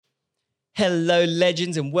Hello,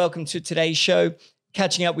 legends, and welcome to today's show.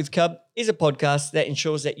 Catching Up with Cub is a podcast that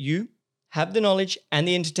ensures that you have the knowledge and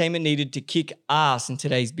the entertainment needed to kick ass in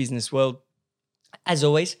today's business world. As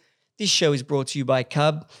always, this show is brought to you by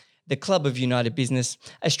Cub, the Club of United Business,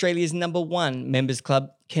 Australia's #1 members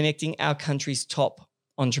club, connecting our country's top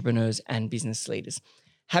entrepreneurs and business leaders.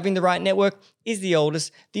 Having the right network is the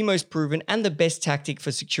oldest, the most proven, and the best tactic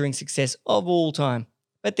for securing success of all time.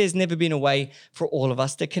 But there's never been a way for all of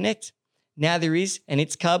us to connect. Now there is, and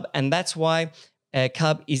it's Cub, and that's why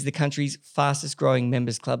Cub is the country's fastest growing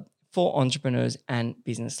members club for entrepreneurs and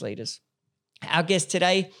business leaders. Our guest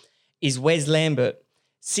today is Wes Lambert,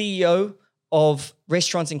 CEO of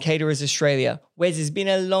Restaurants and Caterers Australia. Wes has been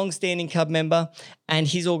a long-standing Cub member, and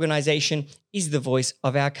his organisation is the voice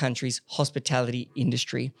of our country's hospitality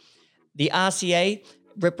industry. The RCA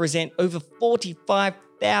represent over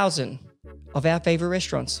 45,000 of our favourite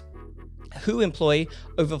restaurants, who employ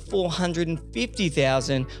over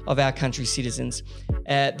 450,000 of our country's citizens.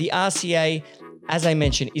 The RCA, as I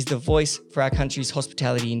mentioned, is the voice for our country's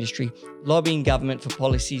hospitality industry, lobbying government for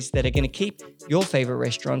policies that are going to keep your favourite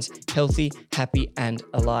restaurants healthy, happy, and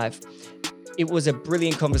alive. It was a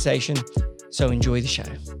brilliant conversation, so enjoy the show.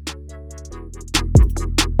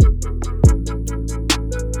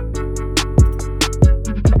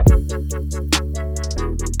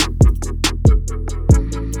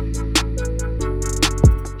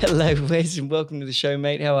 Hello, Wes, and welcome to the show,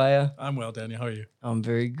 mate. How are you? I'm well, Daniel. How are you? I'm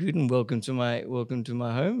very good, and welcome to my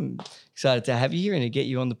home. I'm excited to have you here and to get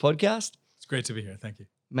you on the podcast. It's great to be here. Thank you.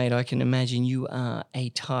 Mate, I can imagine you are a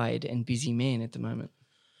tired and busy man at the moment.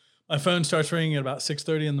 My phone starts ringing at about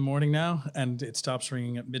 6:30 in the morning now, and it stops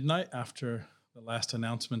ringing at midnight after the last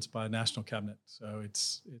announcements by National Cabinet. So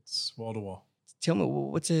it's wall to wall. Tell me,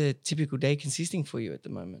 what's a typical day consisting for you at the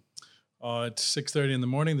moment? At 6:30 in the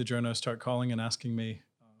morning, the journos start calling and asking me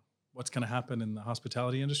what's going to happen in the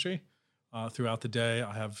hospitality industry. Throughout the day,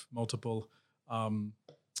 I have multiple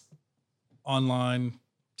online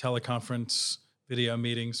teleconference video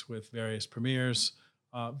meetings with various premiers,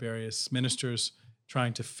 various ministers,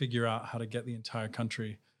 trying to figure out how to get the entire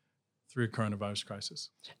country through coronavirus crisis.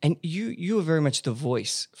 And you are very much the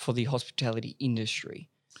voice for the hospitality industry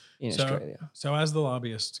in Australia. So as the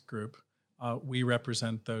lobbyist group, we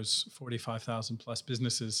represent those 45,000 plus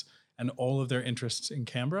businesses and all of their interests in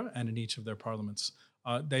Canberra and in each of their parliaments.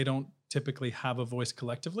 They don't typically have a voice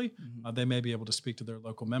collectively. Mm-hmm. They may be able to speak to their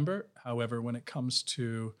local member. However, when it comes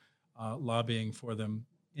to lobbying for them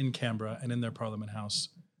in Canberra and in their Parliament House,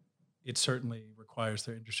 it certainly requires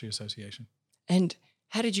their industry association. And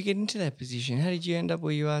how did you get into that position? How did you end up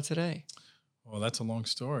where you are today? Well, that's a long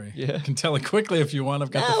story. Yeah. I can tell it quickly if you want. I've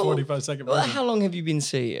got the 45-second version. How long have you been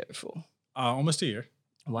CEO for? Almost a year.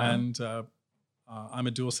 Wow. And I'm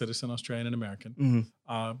a dual citizen, Australian and American.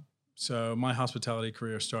 Mm-hmm. So my hospitality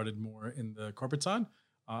career started more in the corporate side.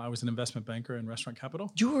 I was an investment banker in Restaurant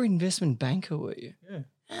Capital. You were an investment banker, were you? Yeah.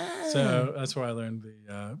 So that's where I learned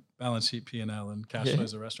the balance sheet P&L and cash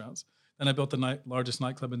flows of restaurants. Then I built the largest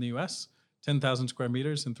nightclub in the US, 10,000 square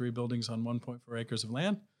meters and 3 buildings on 1.4 acres of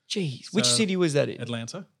land. Jeez. Which city was that in?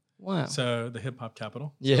 Atlanta. Wow. So the hip hop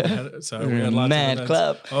capital. Yeah. So we had lots mad of events.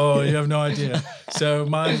 club. Oh, you have no idea. So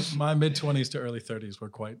my mid-20s to early 30s were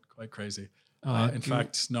quite crazy. In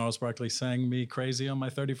fact, Gnarls Barkley sang me crazy on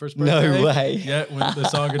my 31st birthday. No way. Yeah, when the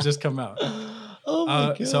song had just come out. Oh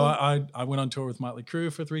my God. So I went on tour with Motley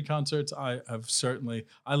Crue for 3 concerts. I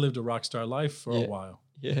lived a rock star life for a while.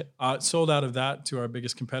 Yeah. Sold out of that to our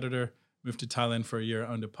biggest competitor, moved to Thailand for a year,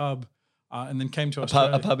 owned a pub. And then came to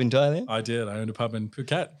Australia. A pub in Thailand? I did. I owned a pub in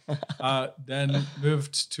Phuket. Then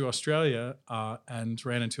moved to Australia and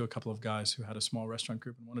ran into a couple of guys who had a small restaurant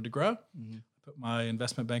group and wanted to grow. Mm-hmm. Put my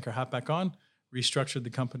investment banker hat back on, restructured the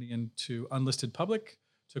company into unlisted public,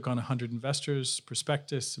 took on 100 investors,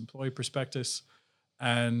 prospectus, employee prospectus,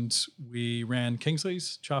 and we ran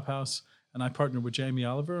Kingsley's Chop House. And I partnered with Jamie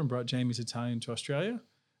Oliver and brought Jamie's Italian to Australia.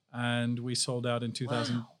 And we sold out in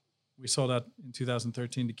 2000. Wow. We sold out in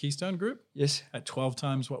 2013 to Keystone Group. Yes. At 12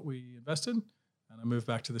 times what we invested. And I moved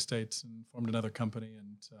back to the States and formed another company.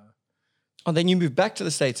 And then you moved back to the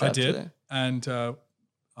States after did, that? And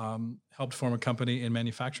helped form a company in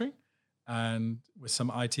manufacturing and with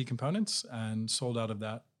some IT components, and sold out of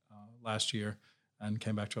that last year and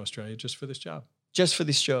came back to Australia just for this job. Just for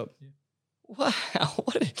this job? Yeah. Wow,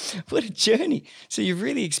 what a journey. So you've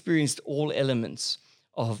really experienced all elements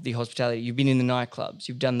of the hospitality. You've been in the nightclubs,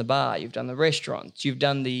 you've done the bar, you've done the restaurants, you've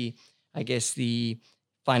done the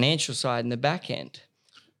financial side and the back end.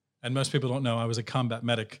 And most people don't know I was a combat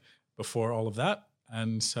medic before all of that.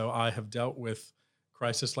 And so I have dealt with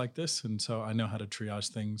crisis like this. And so I know how to triage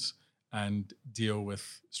things and deal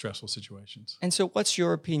with stressful situations. And so what's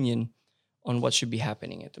your opinion on what should be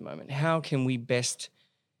happening at the moment? How can we best,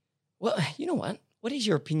 well, you know what is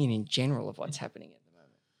your opinion in general of what's happening at the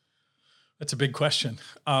moment? That's a big question.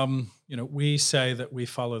 We say that we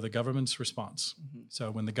follow the government's response. Mm-hmm.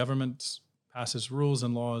 So when the government passes rules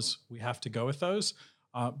and laws, we have to go with those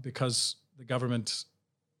because the government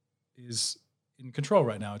is in control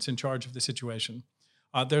right now. It's in charge of the situation.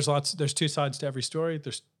 There's two sides to every story.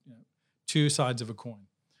 There's two sides of a coin.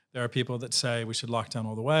 There are people that say we should lock down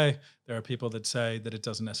all the way. There are people that say that it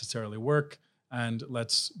doesn't necessarily work and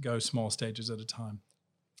let's go small stages at a time.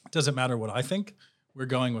 It doesn't matter what I think. We're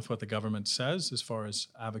going with what the government says as far as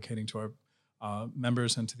advocating to our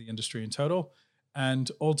members and to the industry in total. And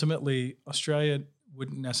ultimately, Australia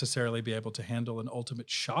wouldn't necessarily be able to handle an ultimate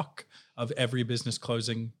shock of every business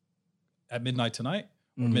closing at midnight tonight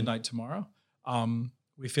or midnight tomorrow.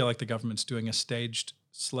 We feel like the government's doing a staged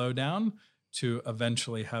slowdown to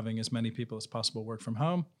eventually having as many people as possible work from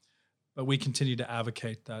home. But we continue to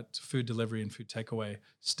advocate that food delivery and food takeaway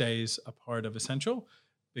stays a part of essential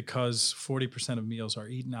because 40% of meals are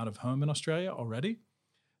eaten out of home in Australia already.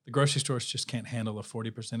 The grocery stores just can't handle a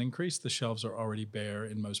 40% increase. The shelves are already bare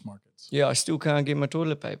in most markets. Yeah, I still can't get my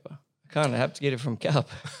toilet paper. I have to get it from Cup.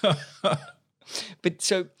 But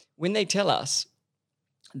so when they tell us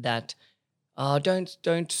that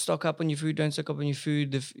don't stock up on your food,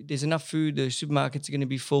 there's enough food, the supermarkets are going to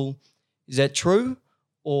be full. Is that true,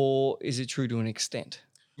 or is it true to an extent?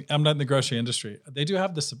 I'm not in the grocery industry. They do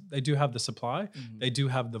have the supply. Mm-hmm. They do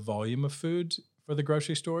have the volume of food for the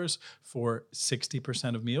grocery stores for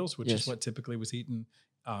 60% of meals, which is what typically was eaten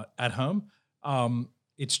at home.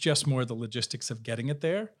 It's just more the logistics of getting it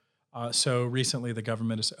there. So recently the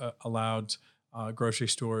government has allowed grocery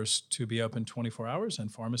stores to be open 24 hours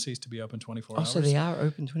and pharmacies to be open 24 hours. Oh, so they are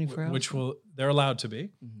open 24 hours? They're allowed to be,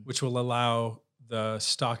 which will allow the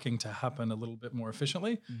stocking to happen a little bit more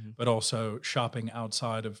efficiently, but also shopping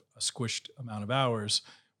outside of a squished amount of hours,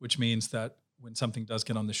 which means that when something does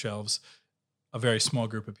get on the shelves, a very small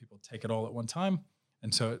group of people take it all at one time.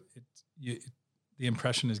 And so the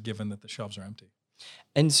impression is given that the shelves are empty.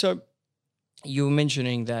 And so you were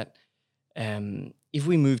mentioning that if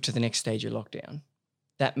we move to the next stage of lockdown,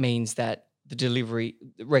 that means that the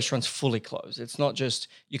restaurants fully close. It's not just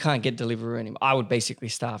you can't get delivery anymore. I would basically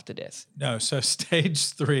starve to death. No, so stage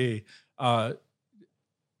 3,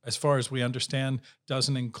 as far as we understand,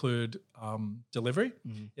 doesn't include delivery.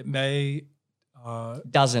 Mm-hmm. It may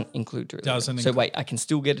doesn't include delivery. So wait, I can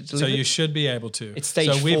still get it delivered? So you should be able to. It's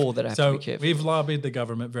stage 4 that I have to be careful. So we've lobbied the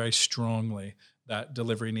government very strongly that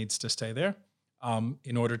delivery needs to stay there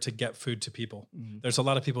in order to get food to people. Mm-hmm. There's a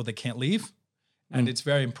lot of people that can't leave. And it's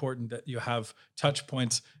very important that you have touch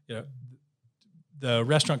points, the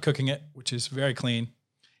restaurant cooking it, which is very clean,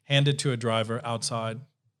 handed to a driver outside,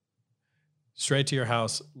 straight to your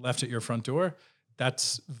house, left at your front door.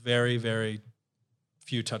 That's very, very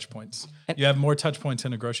few touch points. You have more touch points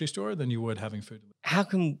in a grocery store than you would having food. How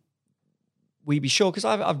can we be sure? Because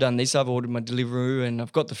I've done this. I've ordered my Deliveroo and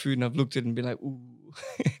I've got the food and I've looked at it and been like, ooh.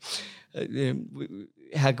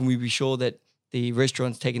 How can we be sure that the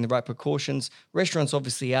restaurant's taking the right precautions? Restaurants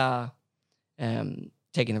obviously are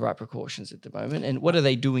taking the right precautions at the moment. And what are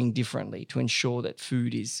they doing differently to ensure that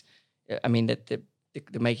food is, that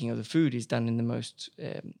the making of the food is done in the most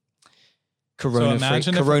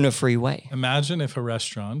corona-free way? Imagine if a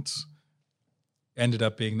restaurant ended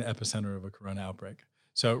up being the epicenter of a corona outbreak.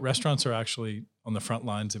 So restaurants are actually on the front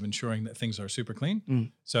lines of ensuring that things are super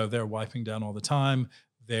clean. So they're wiping down all the time.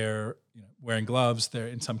 They're wearing gloves.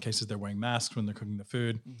 In some cases, they're wearing masks when they're cooking the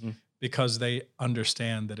food because they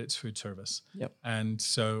understand that it's food service. Yep. And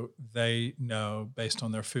so they know, based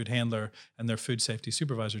on their food handler and their food safety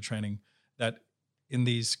supervisor training, that in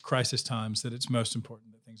these crisis times that it's most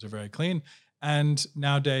important that things are very clean. And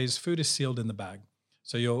nowadays, food is sealed in the bag.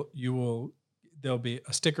 So there'll be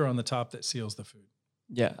a sticker on the top that seals the food.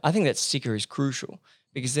 Yeah, I think that sticker is crucial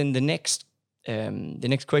because then the next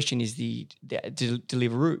question is the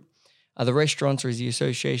Deliveroo. Are the restaurants or is the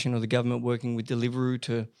association or the government working with Deliveroo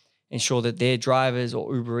to ensure that their drivers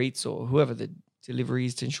or Uber Eats or whoever the delivery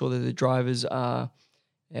is to ensure that the drivers are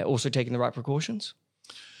also taking the right precautions?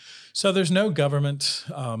 So there's no government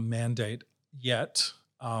mandate yet,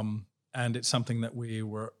 and it's something that we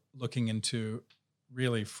were looking into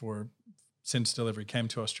really since delivery came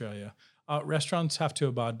to Australia. Restaurants have to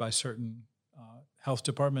abide by certain health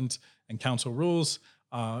department and council rules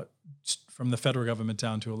from the federal government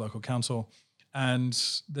down to a local council. And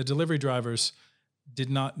the delivery drivers did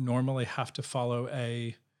not normally have to follow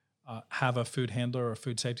have a food handler or a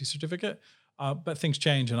food safety certificate. But things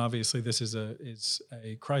change, and obviously this is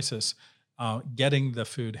a crisis. Getting the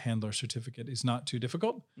food handler certificate is not too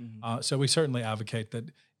difficult. So we certainly advocate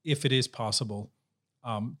that if it is possible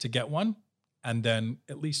to get one, and then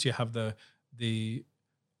at least you have the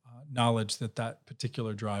knowledge that that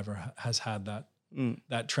particular driver has had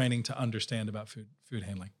that training to understand about food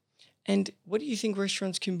handling. And what do you think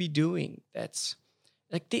restaurants can be doing? That's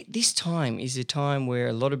like this time is a time where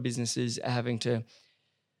a lot of businesses are having to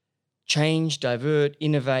change, divert,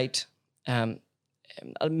 innovate.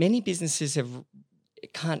 Many businesses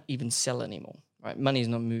can't even sell anymore, right? Money is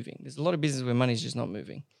not moving. There's a lot of businesses where money is just not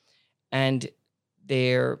moving. And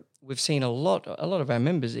we've seen a lot of our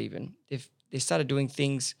members even, they started doing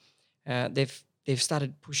things, they've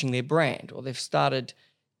started pushing their brand, or they've started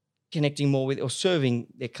connecting more with or serving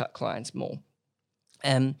their clients more.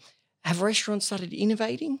 Have restaurants started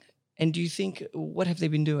innovating? And do you think, what have they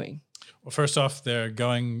been doing? Well, first off, they're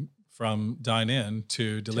going from dine-in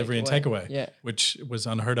to delivery and takeaway, which was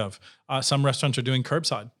unheard of. Some restaurants are doing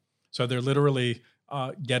curbside. So they're literally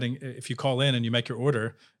if you call in and you make your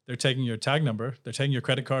order, they're taking your tag number, they're taking your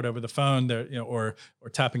credit card over the phone, or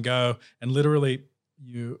tap and go, and literally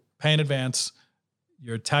you pay in advance,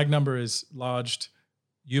 your tag number is lodged,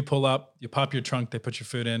 you pull up, you pop your trunk, they put your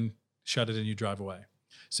food in, shut it, and you drive away.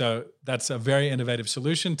 So that's a very innovative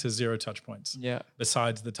solution to zero touch points.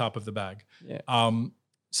 Besides the top of the bag.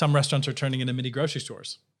 Some restaurants are turning into mini grocery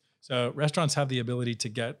stores. So restaurants have the ability to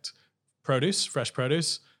get produce, fresh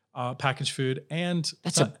produce, packaged food, and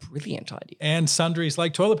that's a brilliant idea. And sundries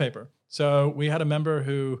like toilet paper. So we had a member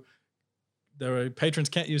who the patrons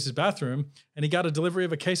can't use his bathroom, and he got a delivery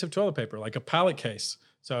of a case of toilet paper, like a pallet case.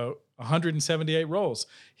 So 178 rolls.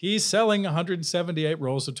 He's selling 178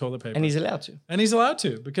 rolls of toilet paper. And he's allowed to. And he's allowed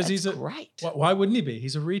to, because That's great. Why wouldn't he be?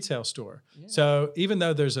 He's a retail store. So even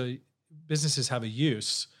though businesses have a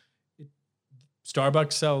use,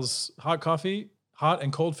 Starbucks sells hot coffee, hot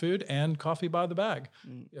and cold food, and coffee by the bag.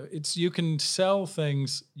 You can sell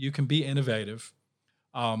things, you can be innovative.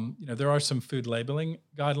 There are some food labeling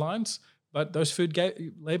guidelines, but those food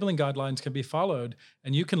labeling guidelines can be followed,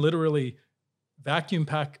 and you can literally vacuum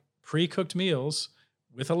pack pre-cooked meals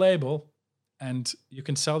with a label, and you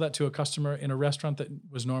can sell that to a customer in a restaurant that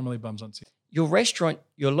was normally bums on seats. Your restaurant,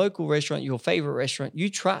 your local restaurant, your favorite restaurant, you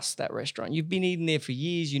trust that restaurant. You've been eating there for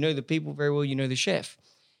years. You know the people very well. You know the chef.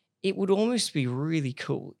 It would almost be really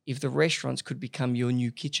cool if the restaurants could become your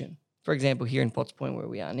new kitchen. For example, here in Potts Point, where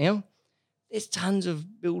we are now, there's tons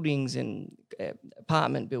of buildings and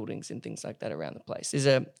apartment buildings and things like that around the place.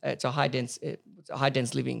 It's a high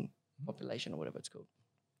dense living population, or whatever it's called.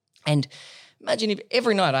 And imagine if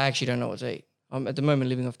every night, I actually don't know what to eat. I'm at the moment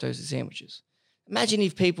living off toasted sandwiches. Imagine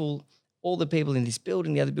if all the people in this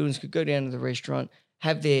building, the other buildings, could go down to the restaurant,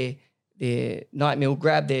 have their night meal,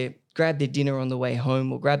 grab their dinner on the way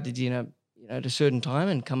home, or grab the dinner at a certain time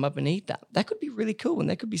and come up and eat that. That could be really cool, and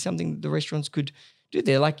that could be something that the restaurants could do.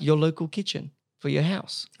 They're like your local kitchen for your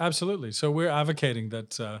house. Absolutely. So we're advocating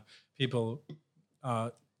that people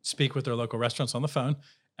speak with their local restaurants on the phone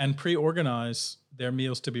and pre-organize their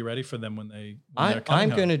meals to be ready for them when they're coming I'm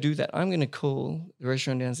home. going to do that. I'm going to call the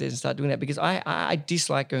restaurant downstairs and start doing that, because I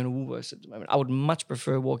dislike going to Woolworths at the moment. I would much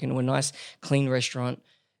prefer walking to a nice, clean restaurant,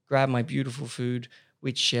 grab my beautiful food,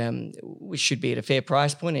 which should be at a fair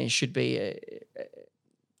price point, and it should be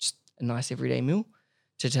just a nice everyday meal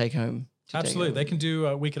to take home. Absolutely. They can do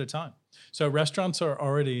a week at a time. So restaurants are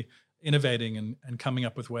already innovating and coming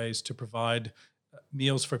up with ways to provide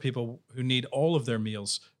meals for people who need all of their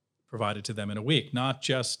meals provided to them in a week, not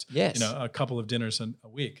just a couple of dinners a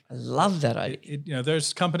week. I love that idea.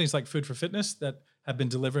 There's companies like Food for Fitness that have been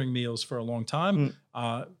delivering meals for a long time,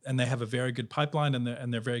 and they have a very good pipeline,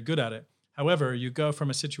 and they're very good at it. However, you go from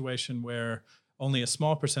a situation where only a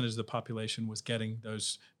small percentage of the population was getting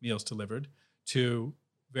those meals delivered to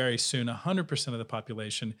very soon 100% of the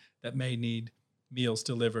population that may need meals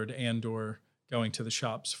delivered and or going to the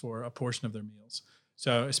shops for a portion of their meals.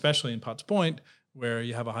 So especially in Potts Point, where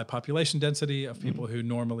you have a high population density of people who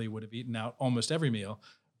normally would have eaten out almost every meal.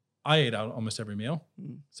 I ate out almost every meal,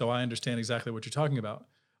 so I understand exactly what you're talking about.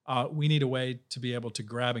 We need a way to be able to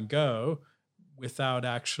grab and go without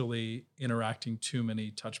actually interacting too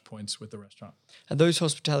many touch points with the restaurant. Are those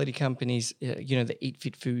hospitality companies, the Eat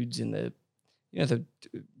Fit Foods and the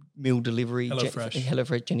meal delivery,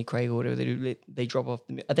 HelloFresh, Jenny Craig, or whatever they do, they drop off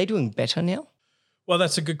the meal. Are they doing better now? Well,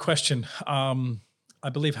 that's a good question. I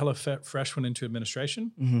believe HelloFresh went into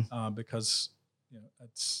administration because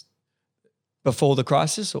it's before the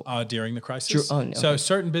crisis or during the crisis. Sure. Oh, no. So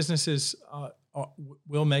certain businesses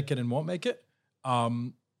will make it and won't make it.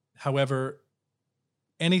 However,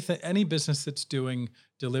 any business that's doing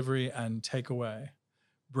delivery and takeaway,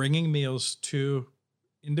 bringing meals to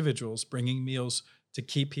individuals, bringing meals to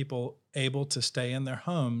keep people able to stay in their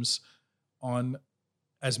homes on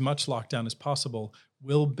as much lockdown as possible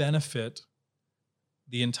will benefit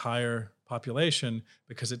the entire population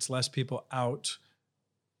because it's less people out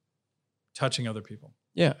touching other people.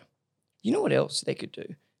 Yeah. You know what else they could do?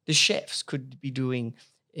 The chefs could be doing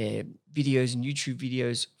videos and YouTube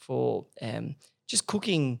videos for just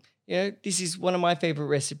cooking. You know, this is one of my favorite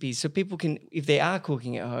recipes. So people can, if they are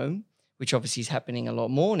cooking at home, which obviously is happening a lot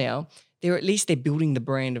more now, they're building the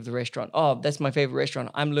brand of the restaurant. Oh, that's my favorite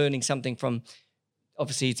restaurant. I'm learning something from,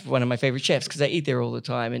 obviously it's one of my favorite chefs because I eat there all the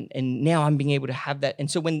time. And now I'm being able to have that. And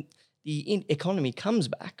so when the economy comes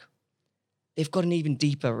back, they've got an even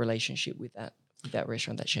deeper relationship with that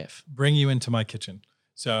restaurant, that chef. Bring you into my kitchen.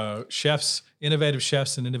 So innovative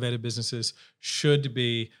chefs and innovative businesses should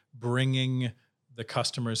be bringing the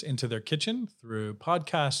customers into their kitchen through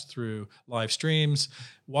podcasts, through live streams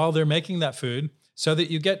while they're making that food so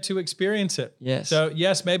that you get to experience it. Yes. So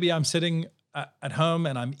yes, maybe I'm sitting at home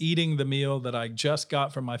and I'm eating the meal that I just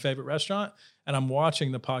got from my favorite restaurant and I'm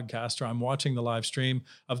watching the podcast or I'm watching the live stream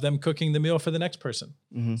of them cooking the meal for the next person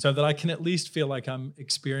so that I can at least feel like I'm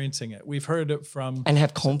experiencing it. We've heard it from... And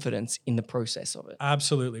have confidence in the process of it.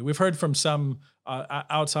 Absolutely. We've heard from some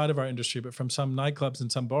outside of our industry, but from some nightclubs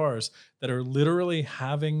and some bars that are literally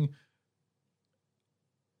having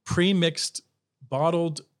pre-mixed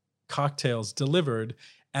bottled cocktails delivered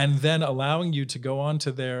and then allowing you to go onto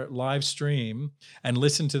their live stream and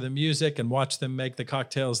listen to the music and watch them make the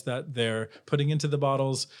cocktails that they're putting into the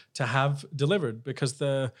bottles to have delivered, because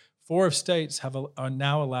the 4 states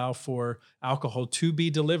now allow for alcohol to be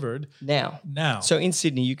delivered. Now. So in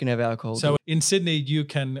Sydney, you can have alcohol. So in Sydney, you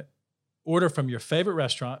can order from your favorite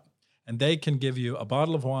restaurant and they can give you a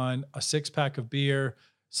bottle of wine, a 6-pack of beer,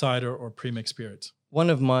 cider, or pre-mixed spirits. One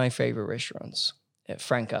of my favorite restaurants,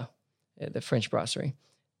 Franca, the French brasserie,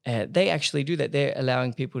 they actually do that. They're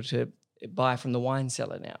allowing people to buy from the wine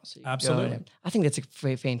cellar now. So absolutely. I think that's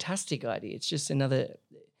a fantastic idea. It's just another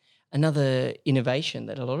innovation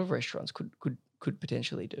that a lot of restaurants could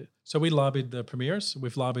potentially do. So we lobbied the premiers.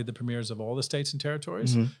 We've lobbied the premiers of all the states and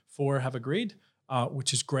territories. 4 have agreed,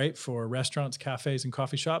 which is great for restaurants, cafes, and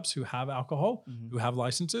coffee shops who have alcohol, who have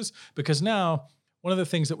licenses. Because now, one of the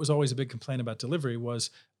things that was always a big complaint about delivery was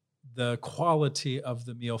the quality of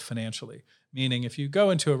the meal financially. Meaning if you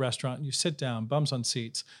go into a restaurant and you sit down, bums on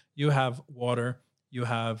seats, you have water, you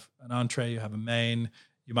have an entree, you have a main,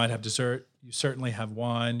 you might have dessert, you certainly have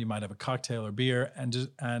wine, you might have a cocktail or beer,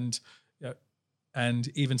 and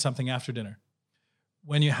even something after dinner.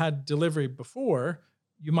 When you had delivery before,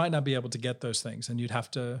 you might not be able to get those things and you'd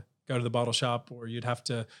have to go to the bottle shop or you'd have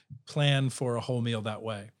to plan for a whole meal that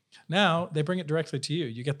way. Now they bring it directly to you.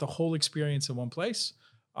 You get the whole experience in one place.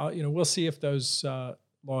 We'll see if those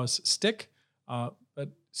laws stick. But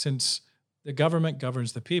since the government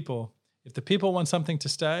governs the people, if the people want something to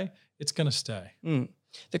stay, it's going to stay.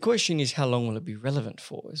 The question is, how long will it be relevant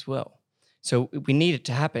for as well? So we need it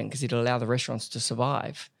to happen because it'll allow the restaurants to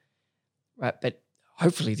survive, right? But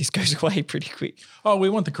hopefully this goes away pretty quick. Oh, we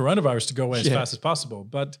want the coronavirus to go away as fast as possible.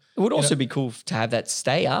 But it would also be cool to have that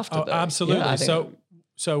stay after. Though. Absolutely. Yeah,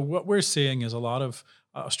 so what we're seeing is a lot of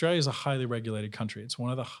Australia is a highly regulated country. It's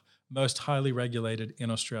one of the most highly regulated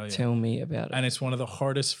in Australia. Tell me about it. And it's one of the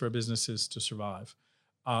hardest for businesses to survive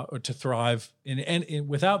or to thrive in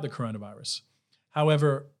without the coronavirus.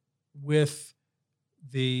 However, with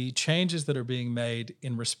the changes that are being made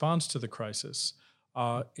in response to the crisis,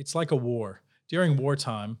 it's like a war. During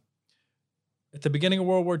wartime, at the beginning of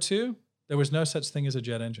World War II, there was no such thing as a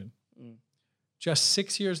jet engine. Just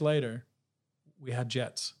 6 years later, we had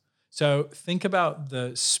jets. So think about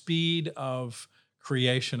the speed of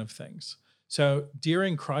creation of things. So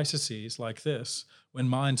during crises like this, when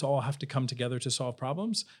minds all have to come together to solve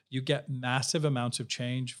problems, you get massive amounts of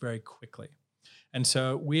change very quickly. And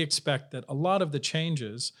so we expect that a lot of the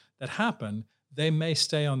changes that happen, they may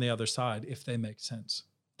stay on the other side if they make sense.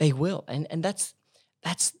 They will. And that's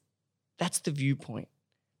the viewpoint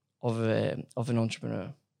of an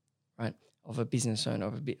entrepreneur, right? Of a business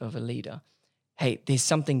owner, of a leader. Hey, there's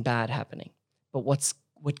something bad happening, but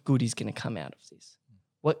what good is going to come out of this?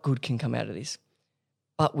 What good can come out of this?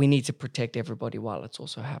 But we need to protect everybody while it's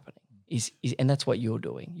also happening. And that's what you're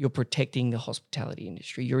doing. You're protecting the hospitality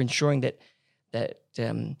industry. You're ensuring that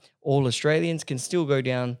all Australians can still go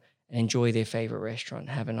down and enjoy their favorite restaurant,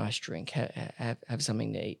 have a nice drink, have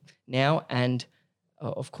something to eat now, and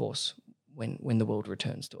of course when the world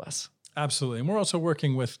returns to us. Absolutely, and we're also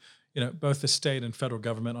working with both the state and federal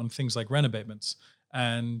government on things like rent abatements.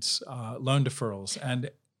 and loan deferrals and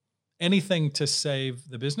anything to save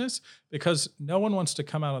the business, because no one wants to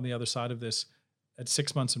come out on the other side of this at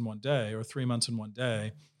 6 months in one day or 3 months in one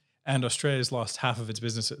day, and Australia's lost half of its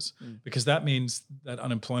businesses, because that means that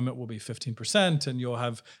unemployment will be 15% and you'll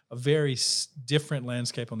have a very different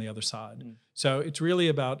landscape on the other side. So it's really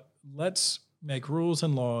about, let's make rules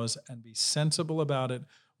and laws and be sensible about it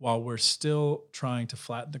while we're still trying to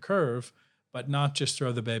flatten the curve, but not just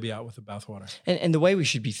throw the baby out with the bathwater. And the way we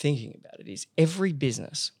should be thinking about it is every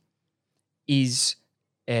business is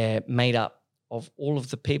made up of all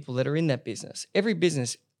of the people that are in that business. Every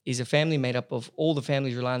business is a family made up of all the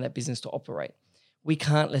families rely on that business to operate. We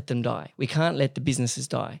can't let them die. We can't let the businesses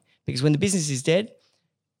die, because when the business is dead,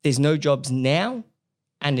 there's no jobs now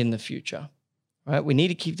and in the future, right? We need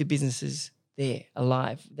to keep the businesses there,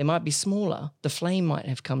 alive. They might be smaller. The flame might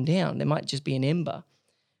have come down. There might just be an ember.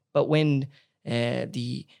 But when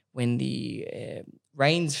the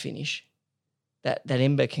rains finish, that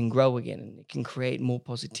ember can grow again and it can create more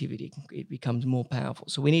positivity. It becomes more powerful.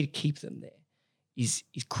 So we need to keep them there. Is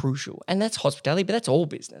crucial. And that's hospitality, but that's all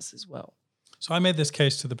business as well. So I made this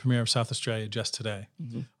case to the Premier of South Australia just today.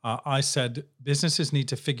 I said businesses need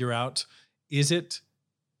to figure out, is it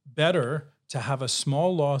better to have a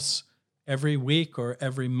small loss every week or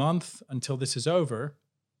every month until this is over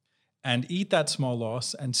and eat that small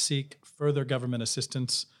loss and seek further government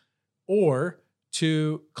assistance, or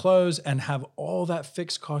to close and have all that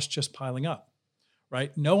fixed cost just piling up?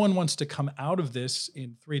 Right? No one wants to come out of this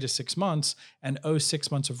in 3 to 6 months and owe 6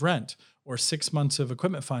 months of rent or 6 months of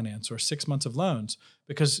equipment finance or 6 months of loans,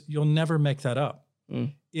 because you'll never make that up.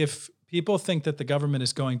 If people think that the government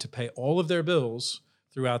is going to pay all of their bills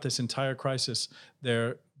throughout this entire crisis,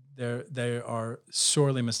 they are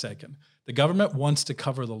sorely mistaken. The government wants to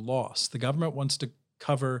cover the loss. The government wants to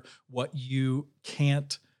cover what you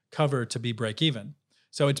can't cover to be break even.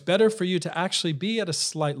 So it's better for you to actually be at a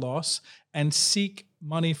slight loss and seek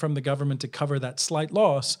money from the government to cover that slight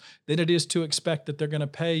loss than it is to expect that they're going to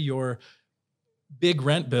pay your big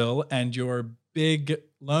rent bill and your big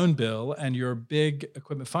loan bill and your big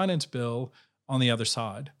equipment finance bill on the other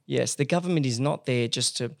side. Yes, the government is not there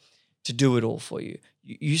just to do it all for you.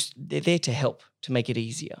 They're there to help, to make it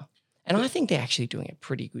easier. And I think they're actually doing a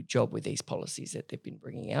pretty good job with these policies that they've been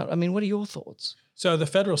bringing out. I mean, what are your thoughts? So the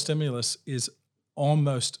federal stimulus is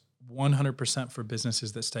almost 100% for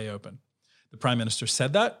businesses that stay open. The Prime Minister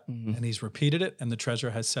said that, and he's repeated it, and the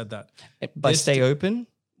Treasurer has said that. By stay open,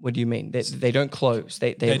 what do you mean? They don't close.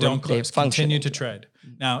 They don't close. They continue to trade.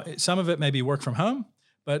 Now, some of it may be work from home,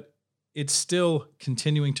 but it's still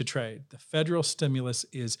continuing to trade. The federal stimulus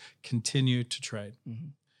is continue to trade.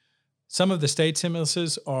 Some of the state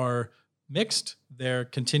stimuluses are mixed. They're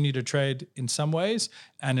continue to trade in some ways,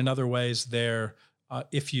 and in other ways, they're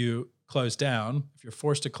if you close down, if you're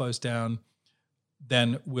forced to close down,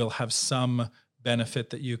 then we'll have some benefit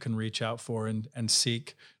that you can reach out for and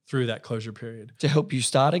seek through that closure period. To help you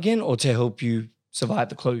start again, or to help you survive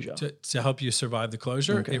the closure? To help you survive the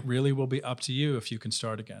closure. Okay. It really will be up to you if you can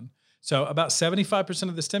start again. So about 75%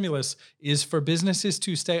 of the stimulus is for businesses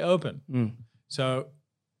to stay open. So,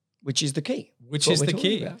 which is the key. Which is the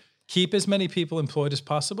key. Keep as many people employed as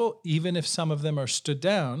possible, even if some of them are stood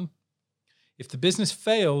down. If the business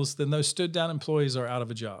fails, then those stood down employees are out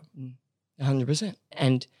of a job. 100%.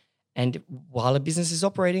 And while a business is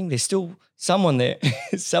operating, there's still someone there.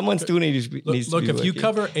 Someone still needs to be Look, if working. you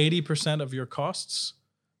cover 80% of your costs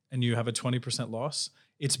and you have a 20% loss,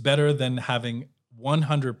 it's better than having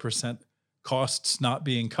 100% costs not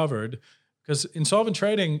being covered. Because insolvent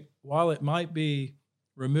trading, while it might be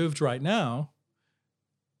removed right now,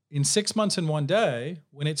 in 6 months and 1 day,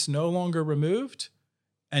 when it's no longer removed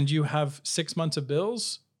and you have 6 months of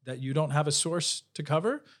bills that you don't have a source to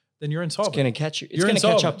cover, then you're insolvent. It's going to catch you. It's going to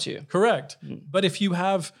catch up to you. Correct. But if you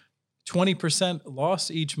have 20%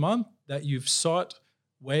 loss each month that you've sought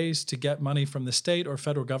ways to get money from the state or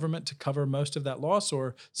federal government to cover most of that loss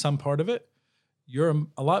or some part of it, you're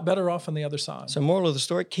a lot better off on the other side. So moral of the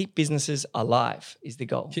story, keep businesses alive is the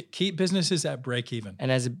goal. Keep businesses at break even.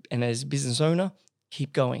 And as a business owner,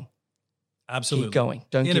 keep going. Absolutely. Keep going.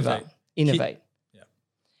 Don't give up. Innovate. Yeah.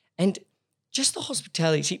 And just the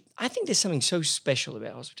hospitality. See, I think there's something so special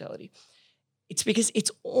about hospitality. It's because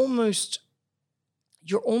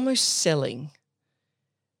you're almost selling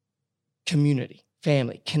community,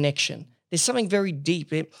 family, connection. There's something very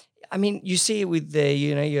deep. I mean, you see it with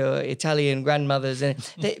your Italian grandmothers, and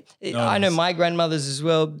I know my grandmothers as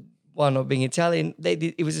well. While not being Italian,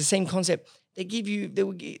 it was the same concept. They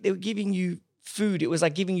were giving you food. It was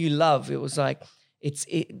like giving you love. It was like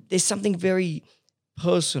there's something very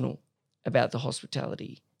personal about the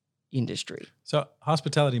hospitality industry. So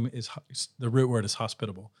hospitality the root word is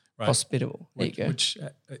hospitable, right? Hospitable. There you go. Which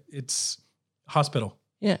it's hospital.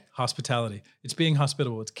 Yeah. Hospitality. It's being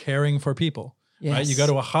hospitable. It's caring for people, right? Yes. You go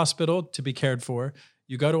to a hospital to be cared for.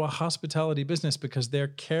 You go to a hospitality business because they're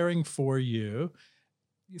caring for you.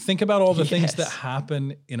 You think about all the things that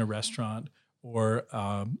happen in a restaurant or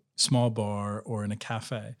small bar or in a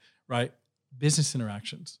cafe, right? Business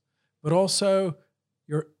interactions, but also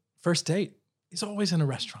your first date is always in a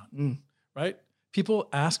restaurant, right? People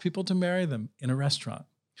ask people to marry them in a restaurant,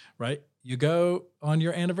 right? You go on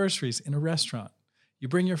your anniversaries in a restaurant. You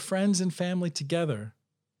bring your friends and family together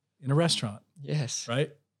in a restaurant. Yes.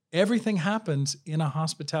 Right? Everything happens in a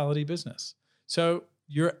hospitality business. So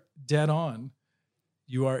you're dead on.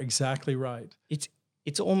 You are exactly right.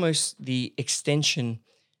 It's almost the extension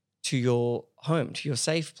to your home, to your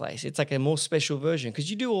safe place. It's like a more special version because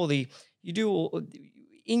you do all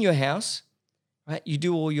in your house, right? You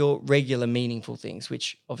do all your regular meaningful things,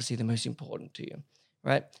 which obviously the most important to you,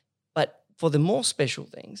 right? But for the more special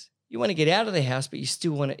things, you want to get out of the house, but you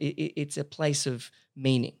still want to, it's a place of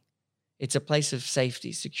meaning. It's a place of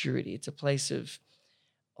safety, security. It's a place of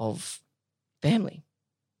family.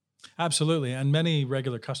 Absolutely. And many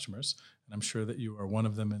regular customers, and I'm sure that you are one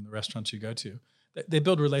of them in the restaurants you go to, they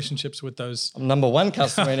build relationships with those. I'm number one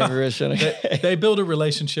customer in every restaurant. They build a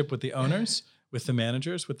relationship with the owners, with the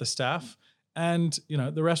managers, with the staff. And,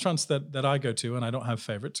 the restaurants that I go to, and I don't have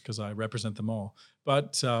favorites because I represent them all,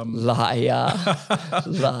 but liar.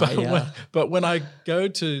 But when I go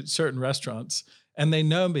to certain restaurants and they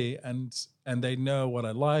know me and they know what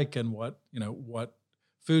I like and what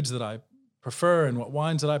foods that I prefer and what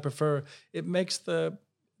wines that I prefer, it makes the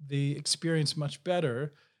experience much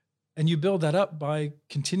better. And you build that up by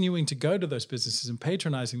continuing to go to those businesses and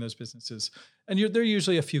patronizing those businesses. And they're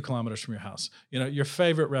usually a few kilometers from your house. Your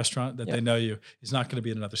favorite restaurant that they know you is not going to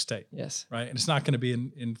be in another state. Yes. Right. And it's not going to be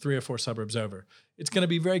in 3 or 4 suburbs over. It's going to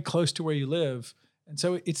be very close to where you live. And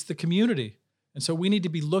so it's the community. And so we need to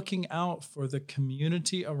be looking out for the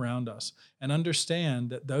community around us and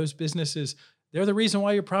understand that those businesses, they're the reason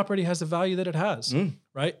why your property has the value that it has.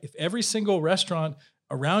 Right. If every single restaurant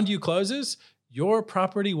around you closes, your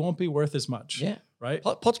property won't be worth as much. Yeah. Right.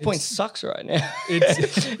 Potts Point sucks right now.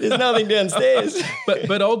 There's nothing downstairs.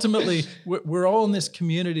 But ultimately, we're all in this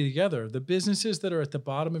community together. The businesses that are at the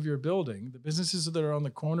bottom of your building, the businesses that are on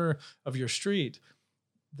the corner of your street,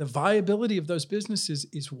 the viability of those businesses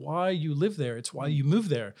is why you live there. It's why you move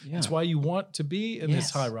there. Yeah. It's why you want to be in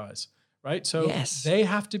this high rise. Right. So they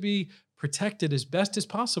have to be protected as best as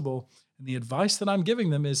possible. And the advice that I'm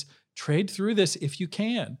giving them is trade through this if you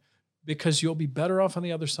can, because you'll be better off on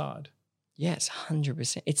the other side. Yes,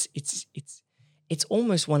 100%. It's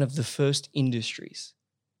almost one of the first industries.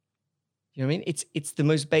 You know what I mean? It's the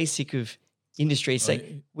most basic of industry. It's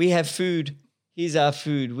like we have food. Here's our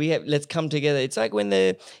food. Let's come together. It's like when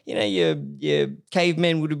your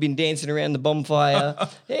cavemen would have been dancing around the bonfire.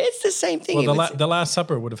 It's the same thing. Well, the Last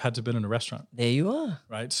Supper would have had to have been in a restaurant. There you are.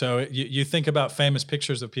 Right. So you think about famous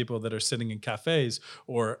pictures of people that are sitting in cafes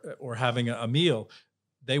or having a meal.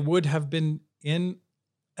 They would have been in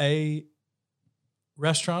a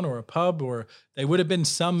restaurant or a pub, or they would have been in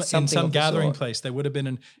some gathering place. They would have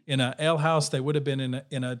been in an ale house. They would have been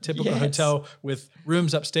in a typical hotel with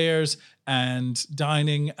rooms upstairs and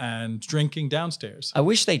dining and drinking downstairs. I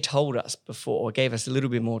wish they told us before, or gave us a little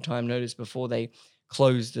bit more time notice before they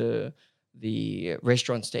closed the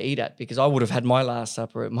restaurants to eat at, because I would have had my Last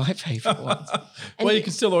Supper at my favorite ones. Well, you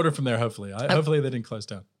can still order from there, hopefully. Hopefully they didn't close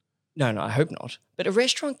down. No, I hope not. But a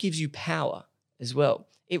restaurant gives you power as well.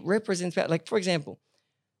 It represents power. Like, for example,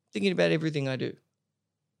 thinking about everything I do.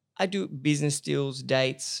 I do business deals,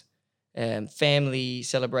 dates, family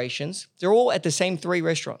celebrations. They're all at the same 3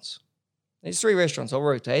 restaurants. There's 3 restaurants. I'll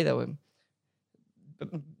rotate. 90%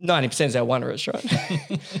 is at one restaurant.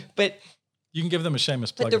 But you can give them a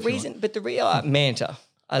shameless plug. Manta.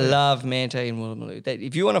 I love Manta in Woolloomooloo.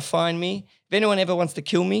 If you want to find me, if anyone ever wants to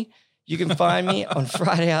kill me, you can find me on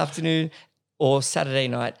Friday afternoon or Saturday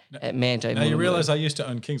night at Manta. Now you realize I used to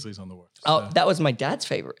own Kingsley's on the Wharf. So. Oh, that was my dad's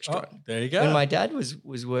favorite restaurant. Oh, there you go. When my dad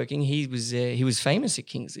was working, he was famous at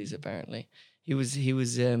Kingsley's. Apparently, he was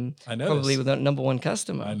probably the number one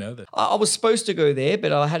customer. I know that. I was supposed to go there,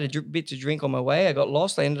 but I had a bit to drink on my way. I got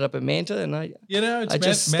lost. I ended up at Manta, and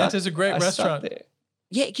Manta's a great restaurant. There.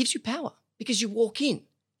 Yeah, it gives you power because you walk in.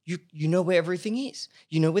 You know where everything is.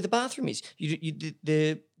 You know where the bathroom is.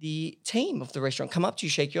 The team of the restaurant come up to you,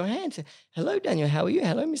 shake your hand, say, "Hello, Daniel, how are you?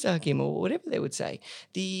 Hello, Mr. Hakim," or whatever they would say.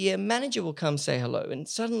 The manager will come say hello, and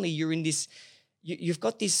suddenly you're in this. You've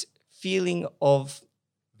got this feeling of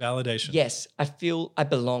validation. Yes, I feel I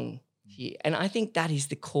belong here. And I think that is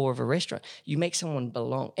the core of a restaurant. You make someone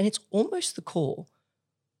belong. And it's almost the core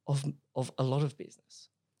of a lot of business,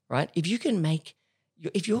 right? If you can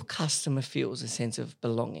if your customer feels a sense of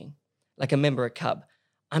belonging, like a member at Cub,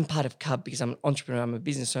 I'm part of Cub because I'm an entrepreneur, I'm a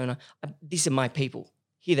business owner. These are my people.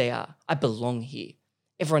 Here they are. I belong here.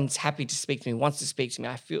 Everyone's happy to speak to me, wants to speak to me.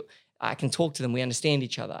 I feel I can talk to them. We understand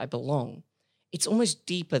each other. I belong. It's almost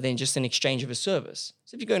deeper than just an exchange of a service.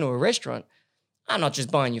 So if you go to a restaurant, I'm not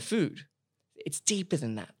just buying your food. It's deeper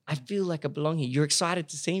than that. I feel like I belong here. You're excited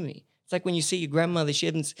to see me. It's like when you see your grandmother, she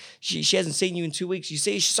hasn't seen you in 2 weeks. You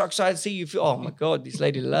see her, she's so excited to see you. You feel, oh my God, this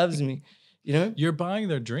lady loves me. You know? You're buying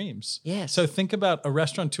their dreams. Yes. So think about a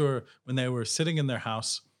restaurateur when they were sitting in their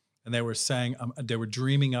house and they were saying, they were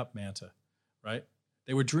dreaming up Manta, right?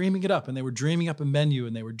 They were dreaming it up, and they were dreaming up a menu,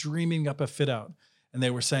 and they were dreaming up a fit out. And they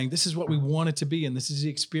were saying, this is what we want it to be, and this is the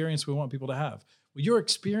experience we want people to have. Well, you're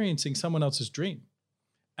experiencing someone else's dream.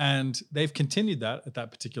 And they've continued that at that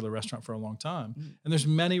particular restaurant for a long time. And there's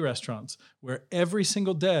many restaurants where every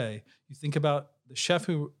single day you think about the chef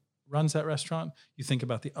who runs that restaurant, you think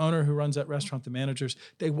about the owner who runs that restaurant, the managers.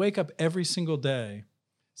 They wake up every single day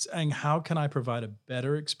saying, how can I provide a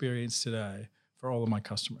better experience today for all of my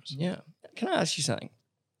customers? Yeah. Can I ask you something?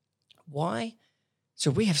 Why? So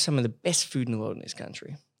we have some of the best food in the world in this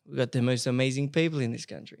country. We've got the most amazing people in this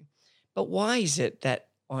country. But why is it that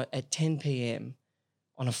at 10 p.m.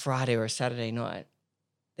 on a Friday or a Saturday night,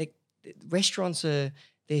 the restaurants they're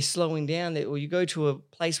slowing down, or you go to a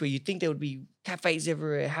place where you think there would be cafes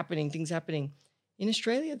everywhere things happening. In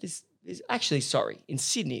Australia, there's actually, in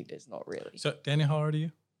Sydney, there's not really. So Daniel, how old are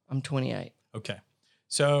you? I'm 28. Okay.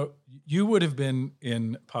 So you would have been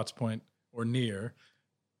in Potts Point or near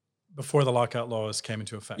before the lockout laws came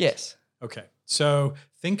into effect. Yes. Okay. So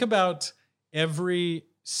think about every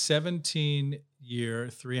 17-year,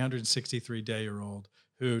 363-day-year-old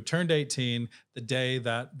who turned 18 the day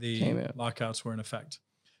that the lockouts were in effect.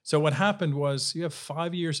 So what happened was you have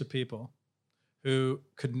 5 years of people who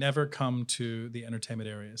could never come to the entertainment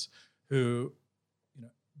areas, who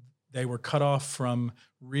they were cut off from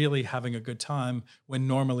really having a good time when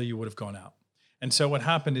normally you would have gone out. And so what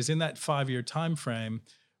happened is in that 5-year time frame,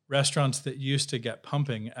 restaurants that used to get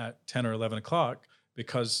pumping at 10 or 11 o'clock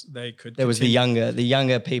because they could. There was the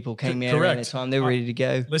younger people came in around that time. They were ready to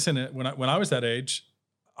go. Listen, when I was that age,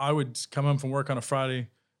 I would come home from work on a Friday,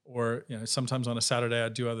 or sometimes on a Saturday.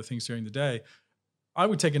 I'd do other things during the day. I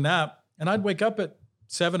would take a nap, and I'd wake up at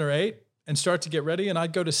 7 or 8 and start to get ready, and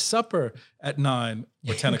I'd go to supper at 9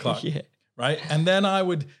 or 10 o'clock. Yeah. Right. And then I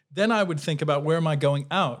would think about where am I going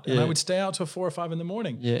out, and I would stay out till 4 or 5 in the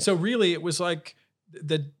morning. Yeah. So really, it was like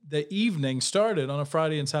the evening started on a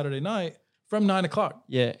Friday and Saturday night from 9 o'clock.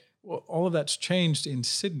 Yeah. Well, all of that's changed in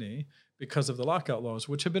Sydney because of the lockout laws,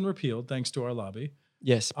 which have been repealed thanks to our lobby.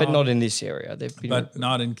 Yes, but not in this area. They've been but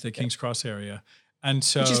not in the King's Cross area. And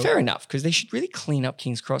so, which is fair enough, because they should really clean up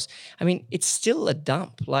King's Cross. I mean, it's still a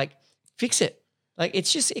dump. Like, fix it. Like,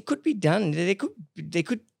 it's just, it could be done. They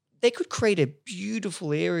could create a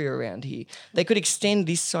beautiful area around here. They could extend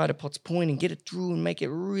this side of Potts Point and get it through and make it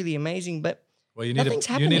really amazing. But you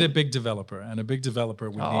need a big developer, and a big developer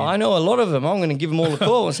would need. I know a lot of them. I'm going to give them all a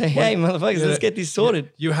call and say, hey, motherfuckers, let's get this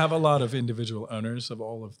sorted. You have a lot of individual owners of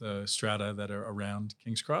all of the strata that are around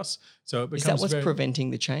King's Cross. So it becomes. Is that what's preventing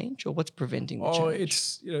the change, or what's preventing the change? Oh,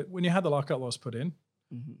 it's when you had the lockout laws put in,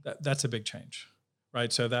 that's a big change,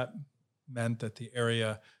 right? So that meant that the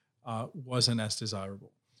area wasn't as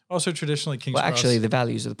desirable. Also, traditionally, King's Cross. Well, actually, the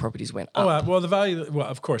values of the properties went up. The value. Well,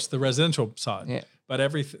 of course, the residential side. Yeah.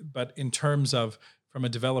 But in terms of from a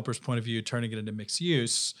developer's point of view, turning it into mixed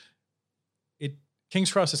use,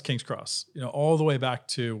 King's Cross is King's Cross. All the way back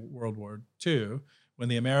to World War II, when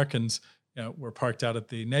the Americans were parked out at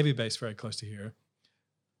the Navy base very close to here.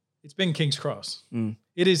 It's been King's Cross.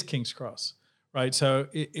 It is King's Cross, right? So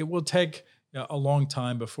it will take a long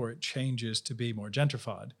time before it changes to be more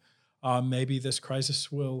gentrified. Maybe this crisis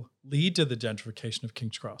will lead to the gentrification of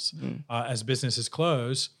King's Cross. As businesses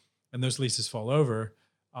close and those leases fall over,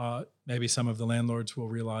 maybe some of the landlords will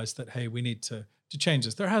realize that, hey, we need to change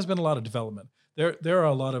this. There has been a lot of development. There are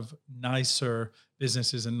a lot of nicer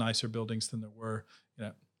businesses and nicer buildings than there were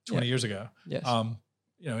 20 years ago. Yes.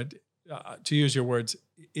 To use your words,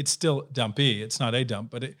 it's still dumpy. It's not a dump,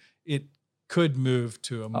 but it could move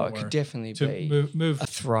to a more. It could definitely be move a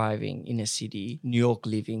thriving inner city, New York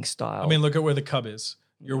living style. I mean, look at where the Cub is.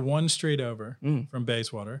 You're one street over from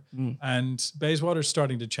Bayswater, and Bayswater's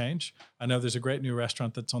starting to change. I know there's a great new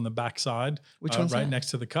restaurant that's on the backside, which one's right that?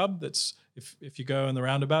 next to the Cub. That's if you go in the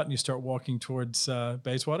roundabout and you start walking towards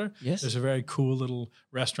Bayswater, yes, there's a very cool little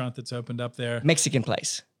restaurant that's opened up there. Mexican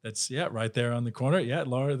place. That's right there on the corner. Yeah,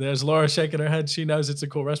 Laura. There's Laura shaking her head. She knows it's a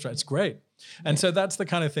cool restaurant. It's great, and so that's the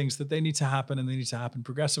kind of things that they need to happen, and they need to happen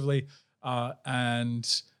progressively.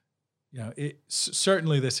 And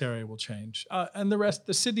certainly this area will change, and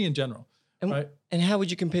the Sydney in general, right? And how would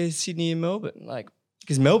you compare Sydney and Melbourne? Like,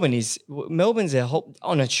 because Melbourne's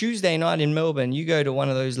on a Tuesday night in Melbourne, you go to one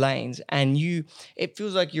of those lanes and it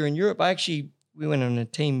feels like you're in Europe. We went on a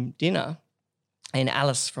team dinner, and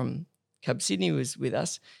Alice from Cub Sydney was with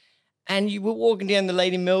us. And you were walking down the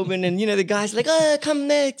lane in Melbourne, and the guy's like, "Oh, come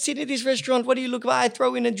there, sit at this restaurant. What do you look like? I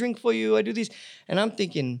throw in a drink for you. I do this." And I'm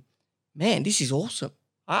thinking, man, this is awesome.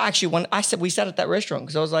 We sat at that restaurant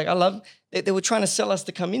because I was like, I love. They were trying to sell us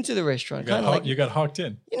to come into the restaurant. You got hawked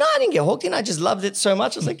in. I didn't get hawked in. I just loved it so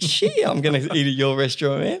much. I was like, gee, I'm going to eat at your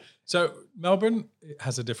restaurant, man. So Melbourne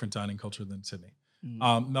has a different dining culture than Sydney.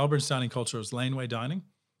 Melbourne's dining culture is laneway dining,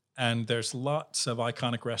 and there's lots of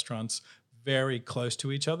iconic restaurants very close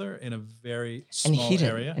to each other in a very small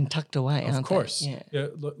area and tucked away. Of course, yeah.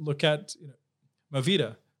 Look at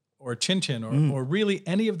Movida or Chin Chin or really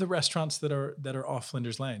any of the restaurants that are off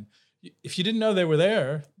Flinders Lane. If you didn't know they were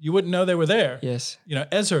there, you wouldn't know they were there. Yes.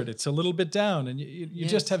 Ezard, it's a little bit down, and you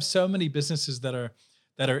just have so many businesses that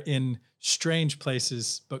are in strange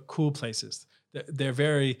places but cool places. They're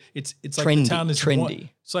very. It's trendy, like the town is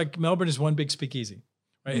trendy. It's like Melbourne is one big speakeasy,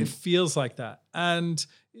 right? It feels like that, and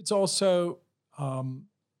it's also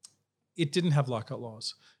it didn't have lockout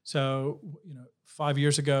laws. So 5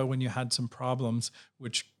 years ago, when you had some problems,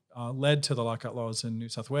 which led to the lockout laws in New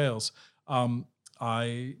South Wales,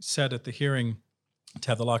 I said at the hearing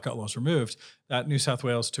to have the lockout laws removed that New South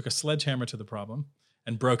Wales took a sledgehammer to the problem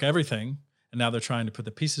and broke everything. And now they're trying to put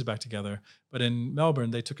the pieces back together. But in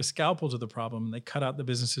Melbourne, they took a scalpel to the problem and they cut out the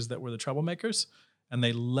businesses that were the troublemakers and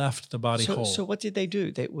they left the body whole. So what did they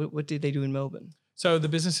do? What did they do in Melbourne? So the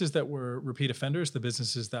businesses that were repeat offenders, the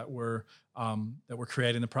businesses that were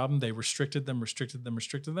creating the problem, they restricted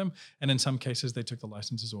them. And in some cases, they took the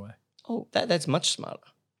licenses away. Oh, that's much smarter.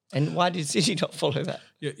 And why did City not follow that?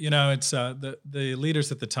 It's the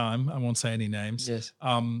leaders at the time, I won't say any names, yes.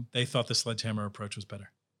 They thought the sledgehammer approach was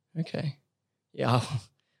better. Okay. Yeah,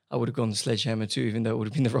 I would have gone the sledgehammer too, even though it would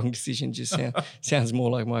have been the wrong decision. Just sounds more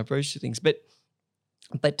like my approach to things.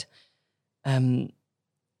 But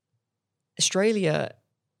Australia,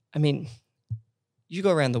 I mean, you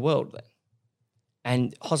go around the world then,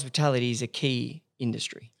 and hospitality is a key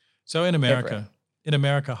industry. So in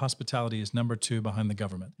America, hospitality is number 2 behind the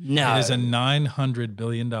government. No. It is a $900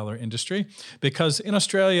 billion industry because in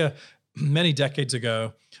Australia, many decades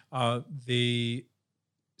ago, the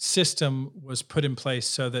system was put in place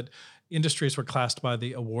so that industries were classed by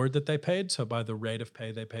the award that they paid, so by the rate of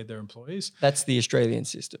pay they paid their employees. That's the Australian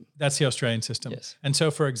system. That's the Australian system. Yes. And so,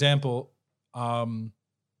 for example,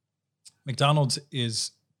 McDonald's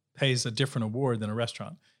pays a different award than a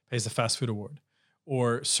restaurant, pays the fast food award.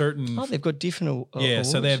 Or certain... Oh, they've got different awards.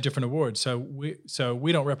 So they have different awards. So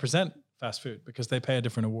we don't represent fast food because they pay a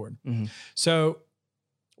different award. Mm-hmm. So...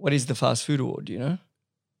 What is the fast food award, do you know?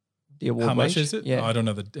 The award How much wage? is it? Yeah. Oh, I don't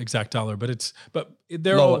know the exact dollar, but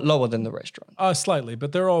they're lower than the restaurant. Slightly,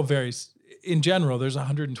 but they're all very... In general, there's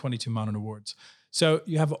 122 Mountain Awards. So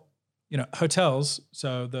you have... hotels.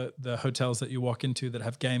 So the hotels that you walk into that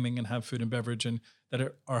have gaming and have food and beverage and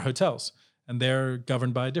that are hotels. And they're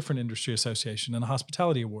governed by a different industry association and a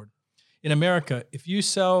hospitality award. In America, if you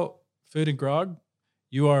sell food and grog,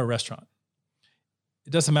 you are a restaurant. It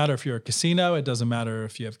doesn't matter if you're a casino. It doesn't matter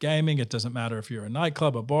if you have gaming. It doesn't matter if you're a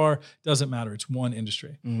nightclub, a bar. It doesn't matter. It's one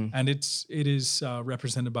industry. Mm-hmm. And it is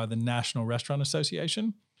represented by the National Restaurant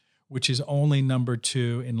Association, which is only number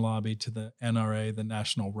 2 in lobby to the NRA, the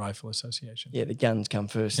National Rifle Association. Yeah, the guns come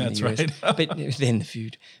first in That's the US. right. But then the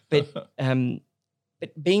food. But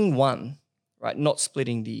being one, right, not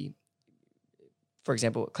splitting for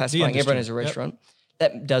example, classifying everyone as a restaurant,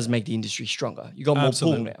 that does make the industry stronger. You got more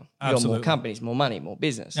pool now. You got more companies, more money, more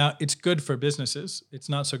business. Now, it's good for businesses. It's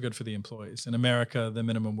not so good for the employees. In America, the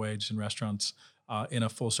minimum wage in restaurants, in a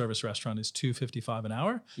full-service restaurant is $2.55 an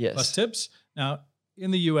hour, yes, plus tips. Now, in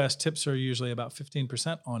the U.S., tips are usually about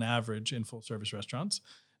 15% on average in full-service restaurants.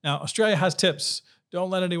 Now, Australia has tips. Don't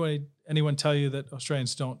let anyone tell you that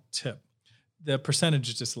Australians don't tip. The percentage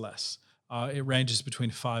is just less. It ranges between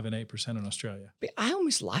 5 and 8% in Australia. But I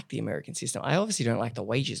almost like the American system. I obviously don't like the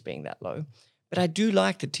wages being that low, but I do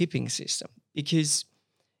like the tipping system because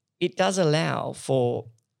it does allow for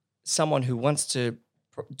someone who wants to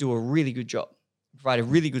do a really good job, provide a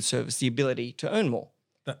really good service, the ability to earn more,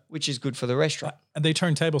 which is good for the restaurant. And they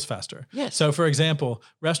turn tables faster. Yes. So, for example,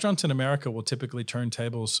 restaurants in America will typically turn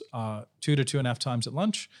tables 2 to 2.5 times at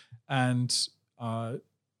lunch and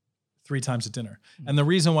 3 3 times at dinner. And the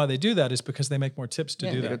reason why they do that is because they make more tips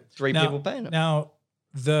to do they that. got 3 people paying them. Now,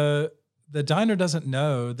 the diner doesn't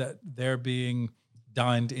know that they're being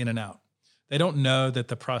dined in and out. They don't know that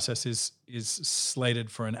the process is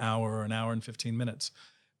slated for an hour or an hour and 15 minutes.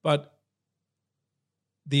 But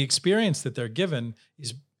the experience that they're given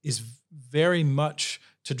is very much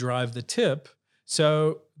to drive the tip.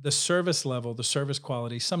 So the service level, the service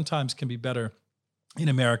quality sometimes can be better in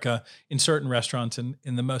America in certain restaurants and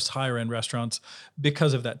in the most higher end restaurants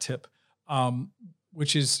because of that tip,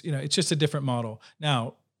 which is, it's just a different model.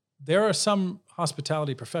 Now, there are some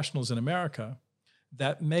hospitality professionals in America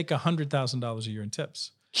that make $100,000 a year in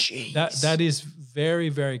tips. Jeez. That is very,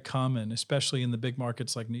 very common, especially in the big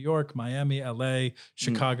markets like New York, Miami, LA,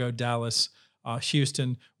 Chicago, Dallas,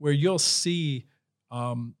 Houston, where you'll see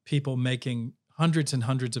people making hundreds and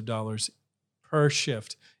hundreds of dollars per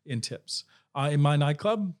shift in tips. In my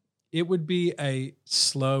nightclub, it would be a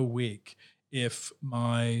slow week if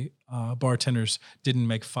my bartenders didn't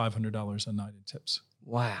make $500 a night in tips.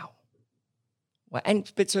 Wow.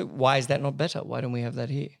 But so why is that not better? Why don't we have that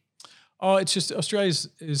here? Oh, it's just Australia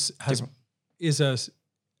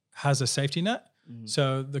has a safety net. Mm-hmm.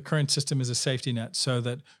 So the current system is a safety net so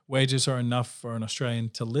that wages are enough for an Australian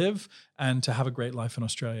to live and to have a great life in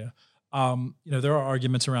Australia. There are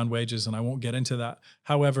arguments around wages, and I won't get into that.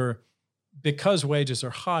 However, because wages are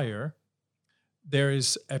higher, there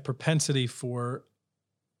is a propensity for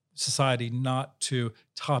society not to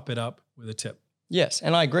top it up with a tip. Yes,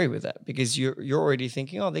 and I agree with that because you're already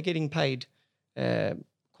thinking, they're getting paid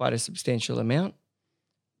quite a substantial amount.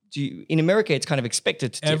 In America, it's kind of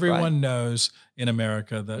expected to tip, Everyone right? knows in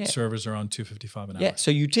America that servers are on $2.55 an hour. Yeah,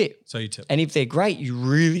 so you tip. And if they're great, you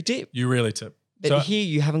really tip. You really tip. But here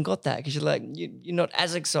you haven't got that because you're like, you're not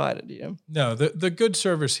as excited, No, the good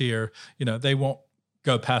servers here, they won't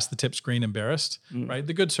go past the tip screen embarrassed, right?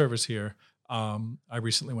 The good servers here, I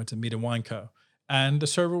recently went to Meat and Wine Co. And the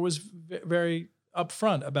server was very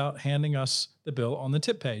upfront about handing us the bill on the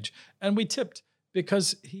tip page. And we tipped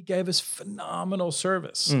because he gave us phenomenal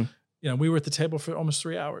service. We were at the table for almost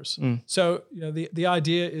 3 hours. So, the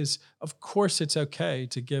idea is, of course, it's okay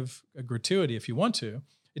to give a gratuity if you want to.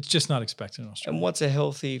 It's just not expected in Australia. And what's a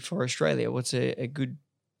healthy for Australia? What's a good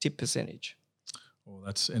tip percentage? Well,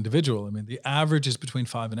 that's individual. I mean, the average is between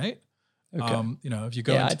 5 and 8. Okay. If you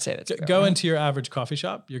go, I'd say that's go into your average coffee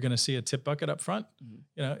shop, you're going to see a tip bucket up front.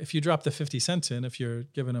 If you drop the 50 cents in, if you're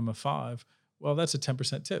giving them a 5, well, that's a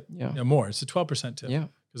 10% tip. Yeah. More. It's a 12% tip. Yeah.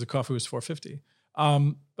 Because the coffee was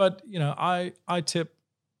 $4.50. But I tip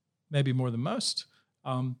maybe more than most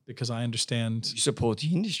because I understand. You support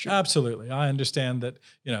the industry. Absolutely, I understand that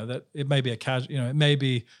that it may be a casual. It may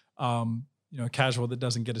be a casual that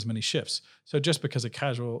doesn't get as many shifts. So just because a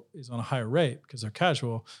casual is on a higher rate because they're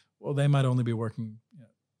casual, well, they might only be working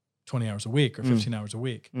 20 hours a week or 15 hours a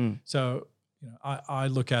week. So I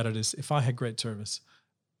look at it as if I had great service,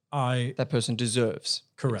 that person deserves.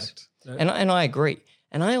 Correct. Yes. And I agree.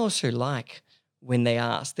 And I also like when they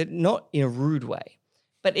ask that, not in a rude way,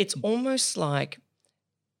 but it's almost like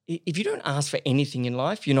if you don't ask for anything in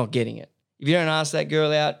life, you're not getting it. If you don't ask that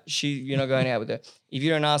girl out, you're not going out with her. If you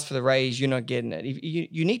don't ask for the raise, you're not getting it.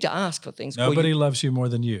 You need to ask for things. Nobody loves you more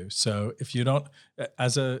than you. So if you don't,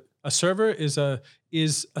 as a server is a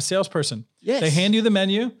salesperson. Yes. They hand you the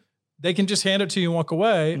menu. They can just hand it to you and walk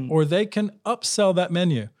away, or they can upsell that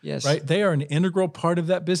menu. Yes. Right? They are an integral part of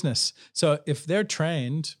that business. So if they're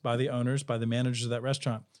trained by the owners, by the managers of that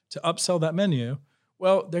restaurant to upsell that menu,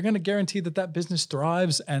 well, they're going to guarantee that business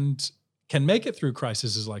thrives and can make it through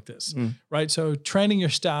crises like this, right? So training your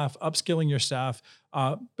staff, upskilling your staff,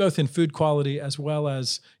 both in food quality as well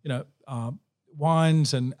as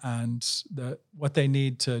wines and what they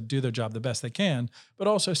need to do their job the best they can, but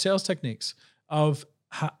also sales techniques of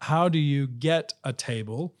how do you get a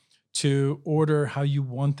table to order how you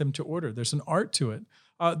want them to order. There's an art to it.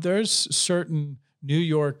 There's certain New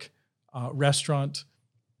York restaurant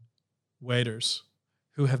waiters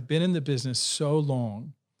who have been in the business so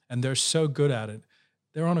long and they're so good at it,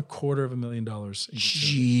 they're on $250,000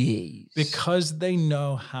 Jeez. because they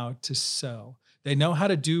know how to sell. They know how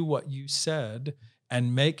to do what you said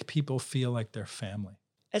and make people feel like they're family.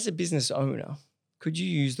 As a business owner, could you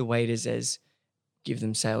use the waiters as give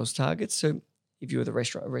them sales targets? So if you were the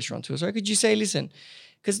restaurateur, sorry, could you say, listen,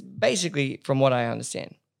 because basically from what I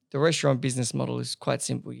understand, the restaurant business model is quite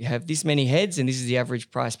simple. You have this many heads and this is the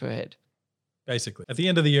average price per head. Basically. At the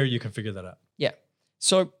end of the year, you can figure that out. Yeah.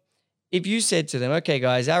 So if you said to them, okay,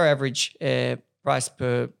 guys, our average price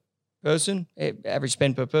per person, average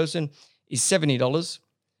spend per person is $70.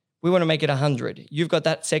 we want to make it 100. You've got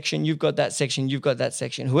that section, you've got that section, you've got that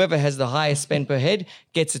section. Whoever has the highest spend per head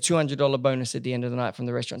gets a $200 bonus at the end of the night from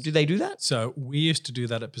the restaurant. Do they do that? So we used to do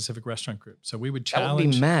that at Pacific Restaurant Group. So we would That challenge.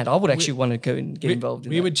 would be mad. I would actually want to go and get involved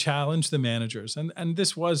in that. We would challenge the managers, and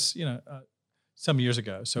this was some years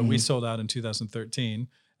ago. So we sold out in 2013,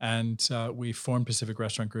 and we formed Pacific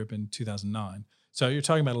Restaurant Group in 2009. So you're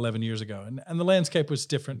talking about 11 years ago, and the landscape was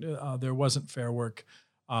different. There wasn't Fair Work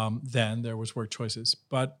then. There was Work Choices,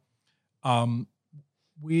 but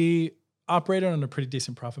we operated on a pretty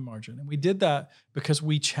decent profit margin. And we did that because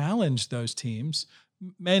we challenged those teams,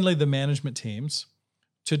 mainly the management teams,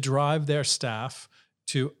 to drive their staff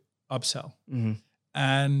to upsell.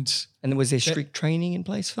 And was there strict training in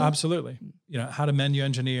place for that? Absolutely. How to menu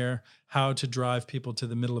engineer, how to drive people to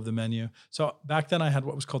the middle of the menu. So back then I had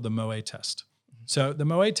what was called the MOE test. So the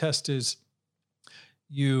MOE test is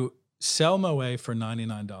you sell MOE for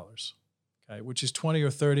 $99. Which is $20 or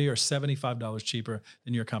 $30 or $75 cheaper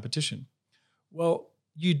than your competition. Well,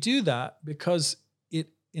 you do that because it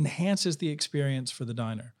enhances the experience for the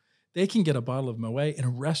diner. They can get a bottle of Moet in a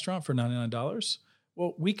restaurant for $99.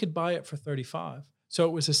 Well, we could buy it for $35. So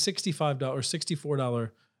it was a $65,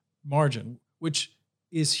 $64 margin, which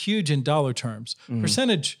is huge in dollar terms.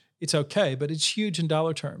 Percentage, it's okay, but it's huge in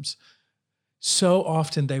dollar terms. So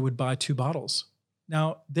often they would buy 2 bottles.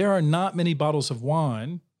 Now, there are not many bottles of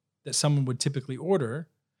wine that someone would typically order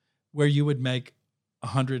where you would make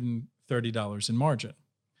 $130 in margin.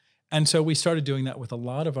 And so we started doing that with a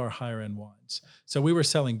lot of our higher end wines. So we were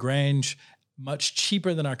selling Grange much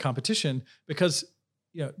cheaper than our competition because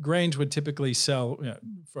Grange would typically sell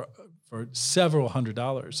for several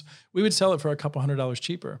 $100s. We would sell it for a couple $100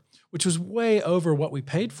 cheaper, which was way over what we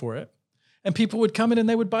paid for it. And people would come in and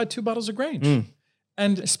they would buy 2 bottles of Grange.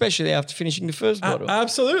 And especially after finishing the first bottle.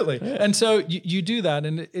 Absolutely. Yeah. And so you do that,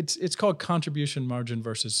 and it's called contribution margin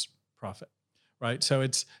versus profit, right? So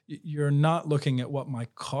you're not looking at what my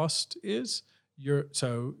cost is.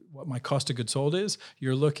 What my cost of goods sold is.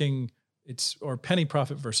 You're looking or penny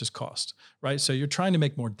profit versus cost, right? So you're trying to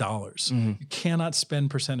make more dollars. You cannot spend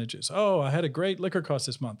percentages. Oh, I had a great liquor cost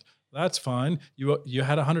this month. That's fine. You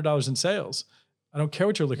had $100 in sales. I don't care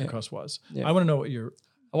what your liquor cost was. I want to know what your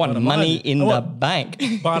I want money in the bank.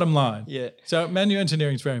 Bottom line. Yeah. So menu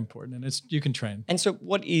engineering is very important, and you can train. And so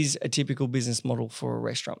what is a typical business model for a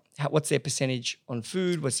restaurant? What's their percentage on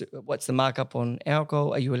food? What's the markup on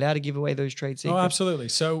alcohol? Are you allowed to give away those trade secrets? Oh, absolutely.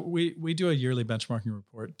 So we do a yearly benchmarking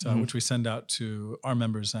report, which we send out to our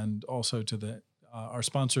members and also to our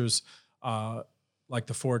sponsors, like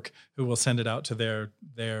the Fork, who will send it out to their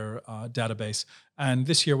database. And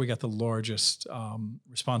this year we got the largest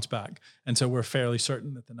response back, and so we're fairly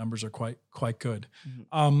certain that the numbers are quite good.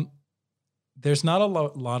 There's not a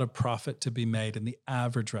lot of profit to be made in the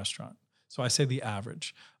average restaurant. So I say the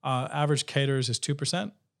average. Average caterers is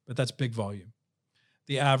 2%, but that's big volume.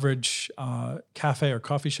 The average cafe or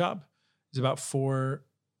coffee shop is about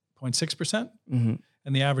 4.6%.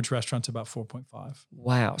 And the average restaurant's about 4.5.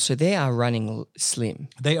 Wow. So they are running slim.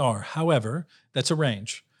 They are. However, that's a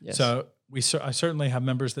range. Yes. So I certainly have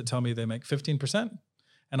members that tell me they make 15%.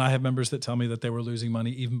 And I have members that tell me that they were losing money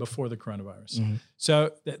even before the coronavirus.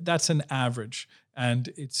 So that's an average.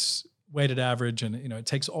 And it's weighted average. And, it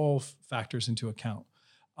takes all factors into account.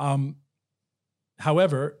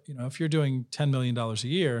 However, if you're doing $10 million a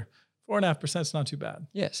year, 4.5% is not too bad.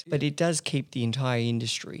 Yes. But it does keep the entire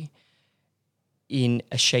industry in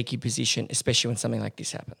a shaky position, especially when something like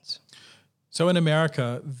this happens. So in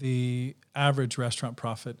America, the average restaurant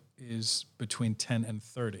profit is between 10 and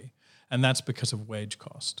 30, and that's because of wage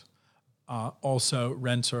cost. Also,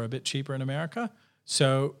 rents are a bit cheaper in America.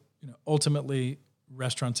 So ultimately,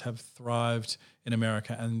 restaurants have thrived in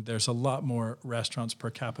America, and there's a lot more restaurants per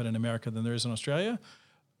capita in America than there is in Australia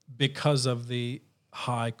because of the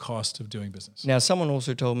high cost of doing business. Now, someone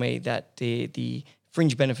also told me that the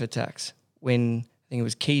fringe benefit tax, when I think it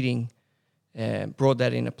was Keating brought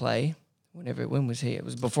that into play, when was he? It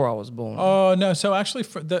was before I was born. Oh, no. So actually,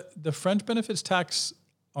 the fringe benefits tax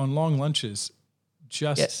on long lunches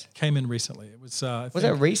just came in recently. It was. Was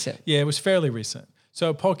that recent? Yeah, it was fairly recent.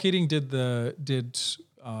 So Paul Keating did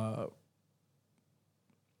I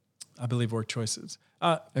believe, Work Choices.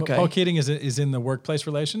 Okay. Paul Keating is in the workplace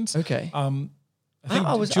relations. Okay. I think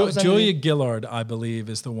Julia Gillard, I believe,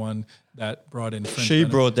 is the one that brought in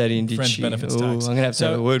brought that in, did fringe she? benefits tax. I'm going to have to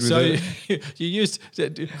have a word with her. You used,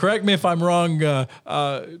 correct me if I'm wrong,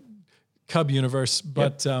 Cub Universe,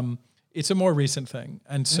 but it's a more recent thing.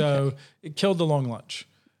 And so it killed the long lunch.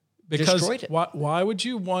 Because destroyed it. Why would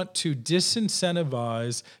you want to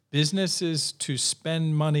disincentivize businesses to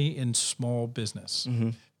spend money in small business?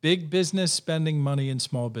 big business spending money in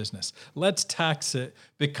small business. Let's tax it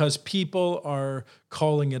because people are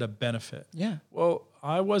calling it a benefit. Yeah. Well,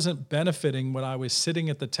 I wasn't benefiting when I was sitting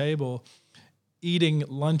at the table eating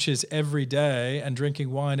lunches every day and drinking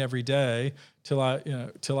wine every day till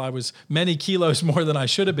I was many kilos more than I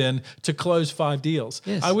should have been to close 5 deals.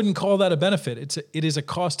 Yes. I wouldn't call that a benefit. It is a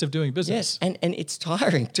cost of doing business. Yes, and it's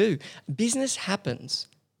tiring too. Business happens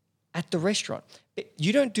at the restaurant.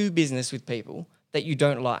 You don't do business with people that you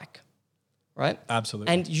don't like, right?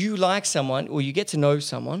 Absolutely. And you like someone or you get to know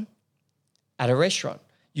someone at a restaurant.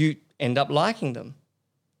 You end up liking them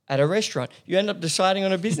at a restaurant. You end up deciding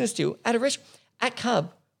on a business deal at a restaurant. At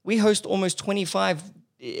Cub, we host almost 25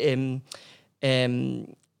 dinners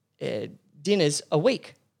a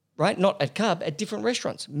week, right? Not at Cub, at different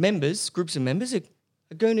restaurants. Groups of members are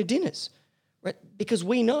going to dinners, right? Because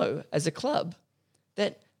we know as a club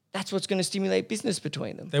that that's what's going to stimulate business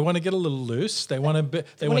between them. They want to get a little loose. They want to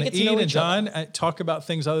eat and dine and talk about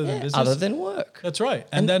things other than business. Other than work. That's right.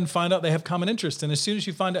 And then find out they have common interests. And as soon as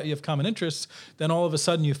you find out you have common interests, then all of a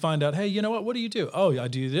sudden you find out, hey, you know what? What do you do? Oh, I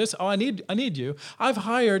do this. Oh, I need you. I've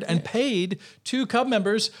hired and paid 2 Cub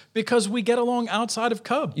members because we get along outside of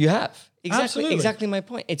Cub. You have. Absolutely. Exactly my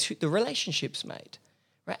point. It's the relationships made,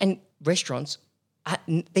 right? And restaurants,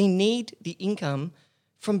 they need the income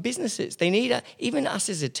from businesses. They need, even us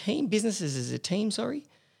as a team, businesses as a team,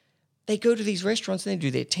 they go to these restaurants and they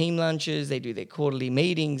do their team lunches, they do their quarterly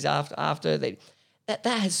meetings after. That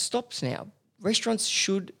has stopped now. Businesses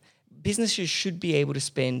should be able to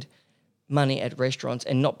spend money at restaurants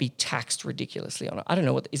and not be taxed ridiculously on it. I don't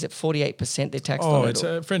know, is it 48% they're taxed on it?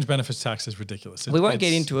 Oh, it's fringe benefits tax is ridiculous. We won't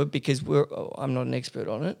get into it because I'm not an expert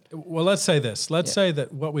on it. Well, let's say this. Let's say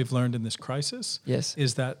that what we've learned in this crisis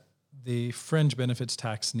is that the fringe benefits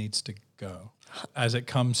tax needs to go as it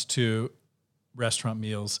comes to restaurant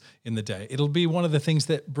meals in the day. It'll be one of the things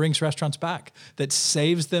that brings restaurants back, that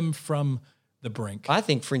saves them from the brink. I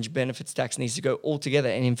think fringe benefits tax needs to go altogether.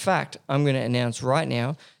 And in fact, I'm going to announce right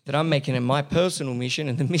now that I'm making it my personal mission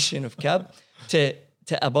and the mission of Cub to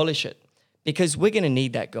abolish it, because we're going to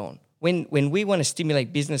need that gone. When we want to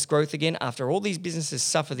stimulate business growth again, after all these businesses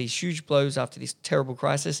suffer these huge blows after this terrible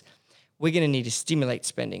crisis, we're going to need to stimulate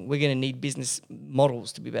spending. We're going to need business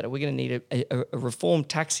models to be better. We're going to need a reformed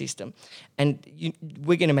tax system, and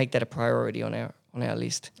we're going to make that a priority on our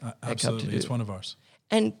list. Absolutely, it's one of ours.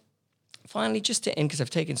 And finally, just to end, because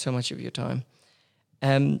I've taken so much of your time,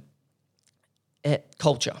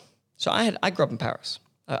 culture. So I grew up in Paris.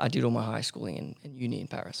 I did all my high schooling and uni in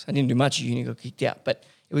Paris. I didn't do much at uni, got kicked out, but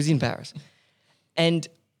it was in Paris. And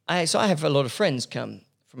I have a lot of friends come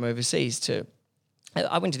from overseas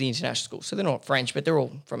I went to the international school, so they're not French, but they're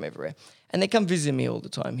all from everywhere. And they come visit me all the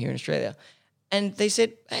time here in Australia. And they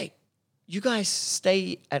said, hey, you guys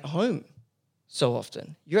stay at home so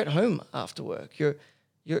often. You're at home after work. You're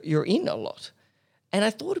in a lot. And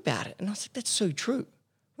I thought about it, and I was like, that's so true.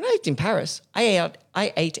 When I lived in Paris, I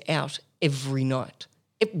ate out every night,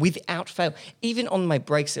 without fail. Even on my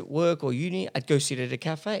breaks at work or uni, I'd go sit at a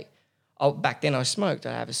cafe. Back then I smoked.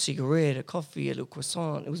 I'd have a cigarette, a coffee, a little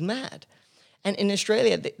croissant. It was mad. And in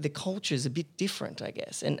Australia, the culture is a bit different, I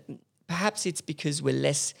guess. And perhaps it's because we're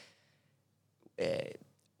less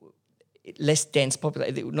dense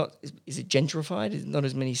population. Is it gentrified? Is it not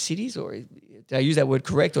as many cities? Or did I use that word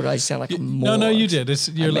correct, or did I sound like a moron? No, you did.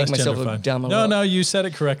 You're less myself gentrified. Look dumb a lot. No, you said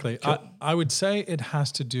it correctly. Cool. I would say it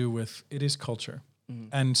has to do with, it is culture. Mm-hmm.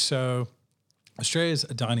 And so Australia is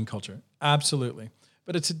a dining culture, absolutely.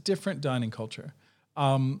 But it's a different dining culture.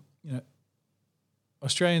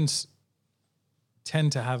 Australians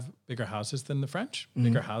tend to have bigger houses than the French,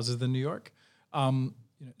 bigger houses than New York.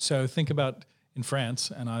 So think about in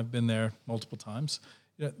France, and I've been there multiple times,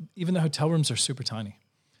 even the hotel rooms are super tiny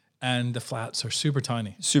and the flats are super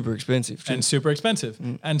tiny. Super expensive. Too. And super expensive.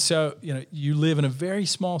 And so, you live in a very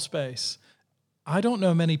small space. I don't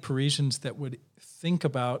know many Parisians that would think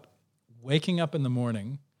about waking up in the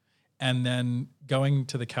morning and then going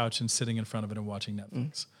to the couch and sitting in front of it and watching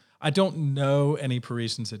Netflix. I don't know any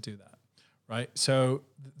Parisians that do that. Right, so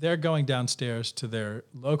they're going downstairs to their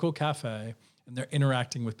local cafe and they're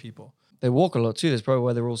interacting with people. They walk a lot too. That's probably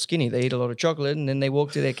why they're all skinny. They eat a lot of chocolate and then they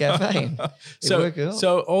walk to their cafe. And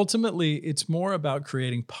so ultimately, it's more about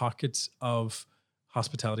creating pockets of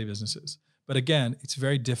hospitality businesses. But again, it's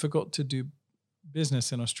very difficult to do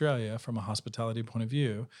business in Australia from a hospitality point of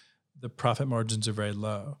view. The profit margins are very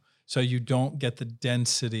low, so you don't get the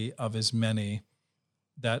density of as many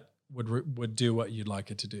that would do what you'd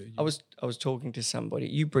like it to do. I was talking to somebody.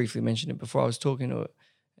 You briefly mentioned it before. I was talking to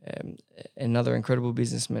another incredible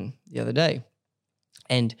businessman the other day,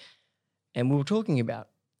 and we were talking about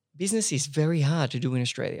business is very hard to do in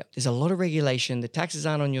Australia. There's a lot of regulation. The taxes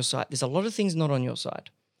aren't on your side. There's a lot of things not on your side.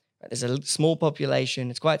 Right? There's a small population.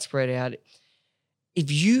 It's quite spread out.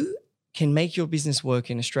 If you can make your business work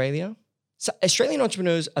in Australia, so Australian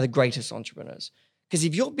entrepreneurs are the greatest entrepreneurs. Because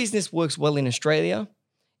if your business works well in Australia,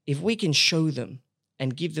 if we can show them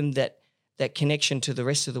and give them that connection to the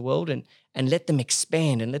rest of the world and let them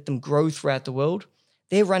expand and let them grow throughout the world,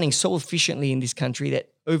 they're running so efficiently in this country that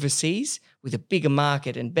overseas, with a bigger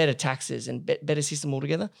market and better taxes and better system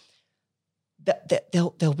altogether, that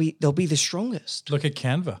they'll be the strongest. Look at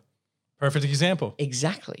Canva. Perfect example.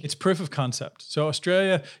 Exactly. It's proof of concept. So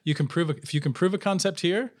Australia, if you can prove a concept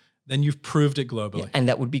here, then you've proved it globally. Yeah, and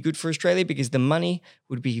that would be good for Australia because the money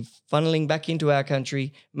would be funneling back into our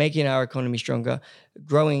country, making our economy stronger,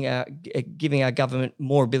 giving our government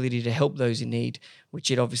more ability to help those in need,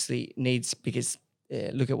 which it obviously needs because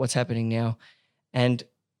look at what's happening now. And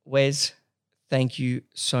Wes, thank you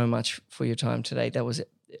so much for your time today. That was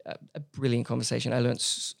a brilliant conversation. I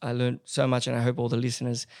learned so much, and I hope all the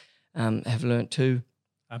listeners have learned too.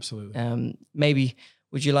 Absolutely. Maybe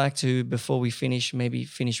would you like to, before we finish, maybe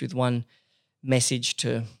finish with one message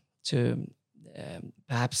to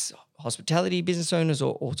perhaps hospitality business owners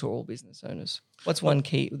or to all business owners? What's one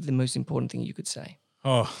key, the most important thing you could say?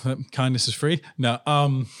 Oh, kindness is free. No,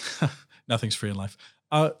 nothing's free in life.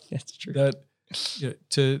 That's true.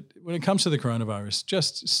 When it comes to the coronavirus,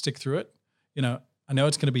 just stick through it. I know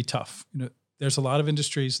it's going to be tough. There's a lot of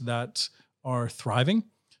industries that are thriving.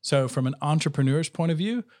 So from an entrepreneur's point of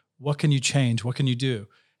view, what can you change? What can you do?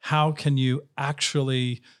 How can you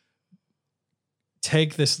actually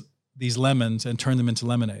take these lemons and turn them into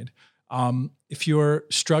lemonade? If you're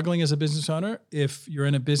struggling as a business owner, if you're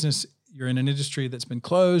in an industry that's been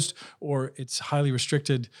closed or it's highly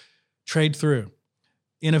restricted, trade through,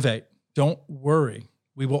 innovate. Don't worry.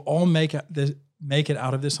 We will all make it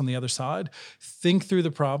out of this on the other side. Think through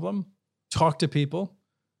the problem, talk to people,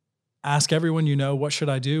 ask everyone you know, what should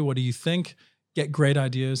I do? What do you think? Get great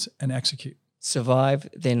ideas and execute. Survive,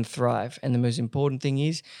 then thrive. And the most important thing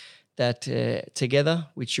is that together,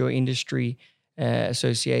 which your industry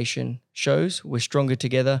association shows, we're stronger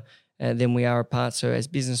together than we are apart. So as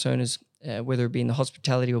business owners, whether it be in the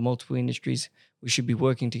hospitality or multiple industries, we should be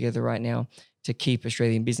working together right now to keep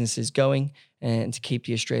Australian businesses going and to keep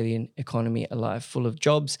the Australian economy alive, full of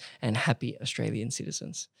jobs and happy Australian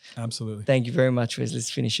citizens. Absolutely. Thank you very much, Wes. Let's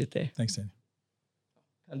finish it there. Thanks, Danny.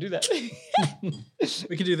 I'll do that.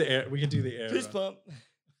 We can do the air. We can do the air. Fist bump.